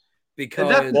this.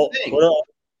 Because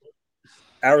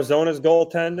Arizona's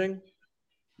goaltending?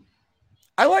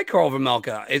 I like Carl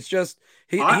Vejmelka. It's just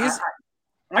I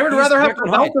would rather have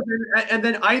Vejmelka and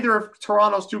then either of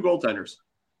Toronto's 2 goaltenders.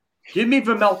 Give me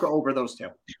Vejmelka over those 2.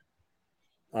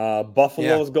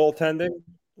 Buffalo's goaltending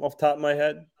off the top of my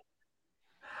head.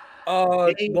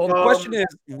 Well, the question is,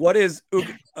 what is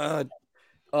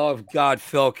oh God,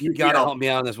 Phil, you gotta help me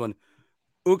out on this one.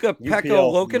 Ukko-Pekka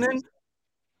Luukkonen?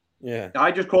 Yeah,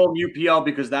 I just call him UPL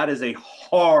because that is a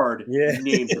hard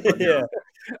name to pronounce.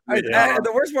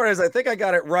 The worst part is I think I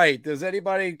got it right. Could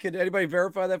anybody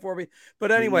verify that for me?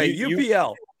 But anyway,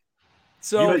 UPL.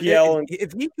 So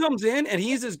if he comes in and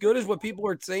he's as good as what people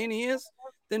are saying he is,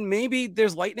 then maybe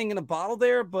there's lightning in a bottle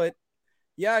there. But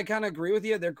yeah, I kind of agree with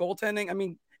you. Their goaltending. I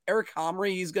mean, Eric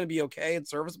Comrie, he's going to be okay and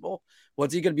serviceable.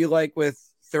 What's he going to be like with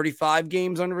 35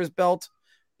 games under his belt,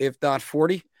 if not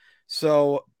 40?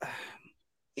 So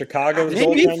Chicago's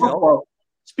Buffalo.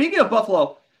 Speaking of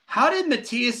Buffalo, how did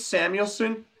Matthias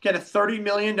Samuelsson get a $30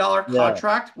 million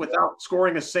contract without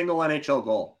scoring a single NHL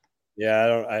goal?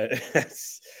 Yeah,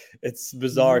 it's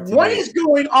bizarre to me. What is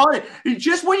going on?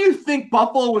 Just when you think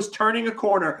Buffalo was turning a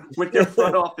corner with their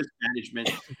front office management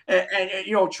and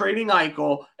trading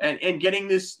Eichel and getting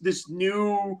this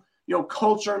new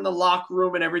culture in the locker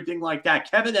room and everything like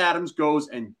that, Kevin Adams goes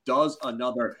and does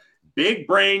another big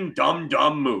brain dumb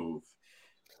move.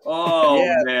 Oh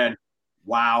man.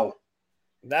 Wow.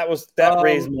 That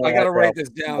raised my I gotta write this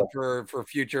down for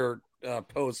future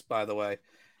posts, by the way.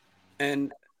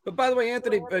 But by the way,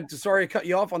 Anthony, sorry to cut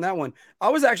you off on that one. I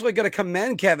was actually going to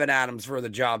commend Kevin Adams for the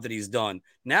job that he's done.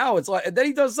 Now it's like then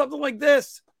he does something like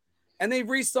this, And they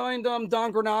re-signed Don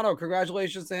Granato.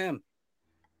 Congratulations to him.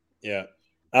 Yeah.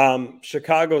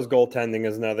 Chicago's goaltending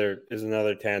is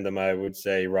another tandem I would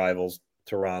say rivals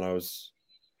Toronto's.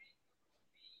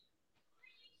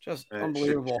 Just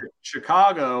unbelievable.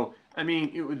 Chicago, I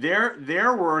mean,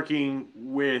 they're working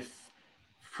with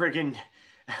friggin'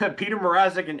 Peter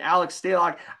Mrazek and Alex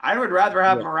Stalock. I would rather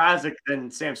have Mrazek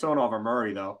than Samsonov or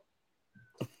Murray, though.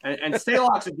 And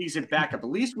Stalock's a decent backup. At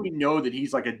least we know that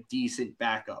he's like a decent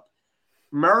backup.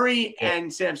 Murray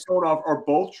and Samsonov are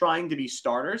both trying to be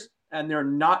starters, and they're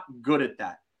not good at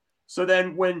that. So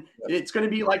then when it's going to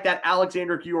be like that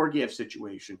Alexander Georgiev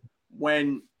situation,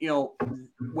 when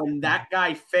that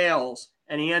guy fails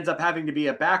and he ends up having to be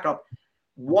a backup,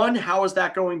 one, how is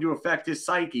that going to affect his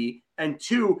psyche? And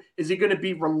two, is he going to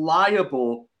be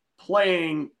reliable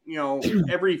playing,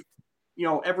 every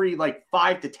like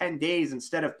 5 to 10 days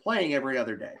instead of playing every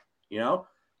other day,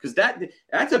 because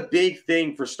that's a big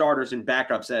thing for starters and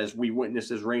backups, as we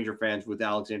witnessed as Ranger fans with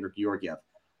Alexander Georgiev.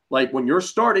 Like when you're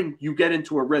starting, you get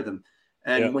into a rhythm.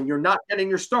 And when you're not getting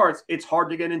your starts, it's hard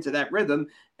to get into that rhythm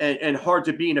and hard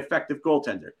to be an effective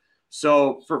goaltender.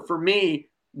 So for me,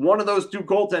 one of those two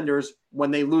goaltenders,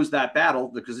 when they lose that battle,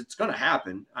 because it's going to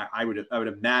happen, I would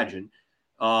imagine,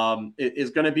 is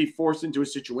going to be forced into a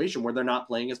situation where they're not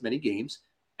playing as many games,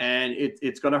 and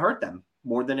it's going to hurt them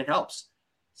more than it helps.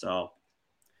 So,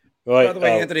 by the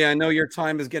way, Anthony, I know your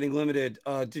time is getting limited.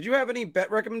 Did you have any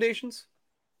bet recommendations?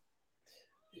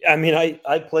 I mean,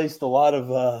 I placed a lot of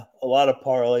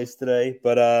parlays today,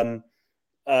 but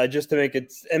just to make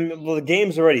it, and the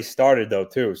game's already started though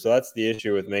too, so that's the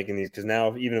issue with making these. Because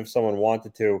now, even if someone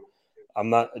wanted to, I'm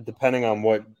not, depending on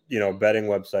what betting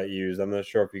website you use, I'm not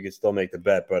sure if you could still make the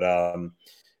bet. But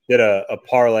did a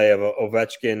parlay of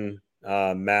Ovechkin,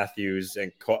 Matthews,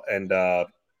 and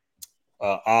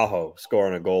Aho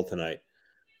scoring a goal tonight.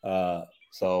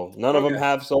 So none of them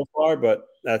have so far, but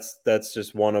that's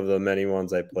just one of the many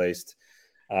ones I placed.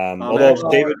 Although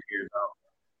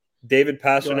David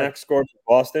Pastrnak scored for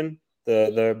Boston.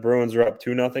 The Bruins are up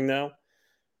 2-0 now.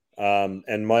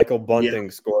 And Michael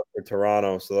Bunting scored for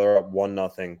Toronto, so they're up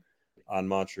 1-0 on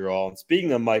Montreal. And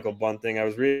speaking of Michael Bunting, I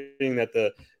was reading that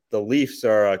the Leafs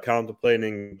are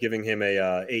contemplating giving him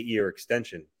a 8-year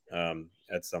extension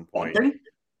at some point. Bunting?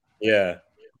 Yeah.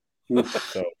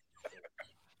 So,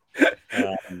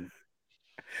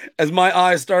 as my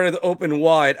eyes started to open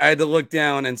wide, I had to look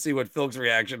down and see what Phil's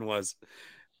reaction was.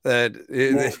 Just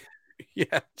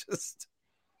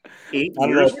 8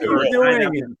 years for a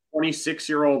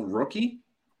 26-year-old rookie.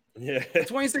 Yeah, a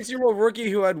 26-year-old rookie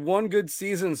who had one good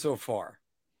season so far.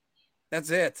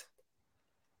 That's it.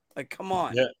 Like, come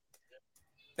on. Yeah.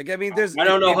 Like, I mean, I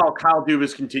don't know how Kyle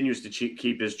Dubas continues to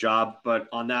keep his job, but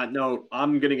on that note,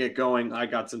 I'm gonna get going. I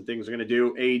got some things I'm gonna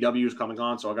do. AEW is coming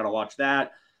on, so I gotta watch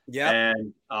that. Yeah,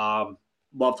 and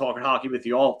love talking hockey with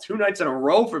you all. 2 nights in a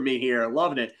row for me here,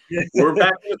 loving it. We're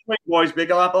back to the swing, boys. Big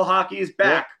Apple Hockey is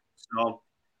back. So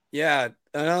yeah,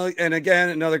 and again,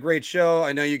 another great show.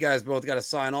 I know you guys both got to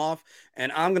sign off,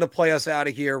 and I'm gonna play us out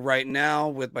of here right now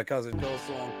with my cousin Phil's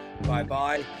song. Bye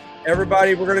bye,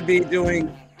 everybody. We're gonna be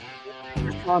doing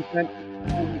content,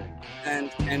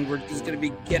 and we're just going to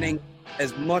be getting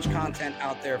as much content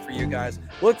out there for you guys.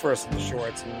 Look for us in the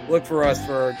shorts. Look for us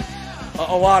for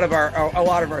a lot of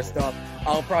our stuff.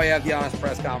 I'll probably have the Honest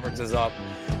Press conferences up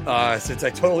since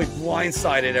I totally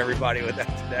blindsided everybody with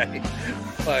that today.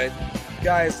 But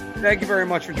guys, thank you very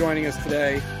much for joining us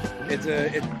today. We're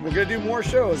going to do more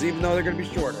shows, even though they're going to be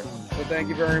shorter. So thank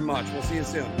you very much. We'll see you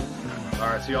soon. All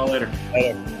right, see y'all later.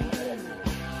 Later.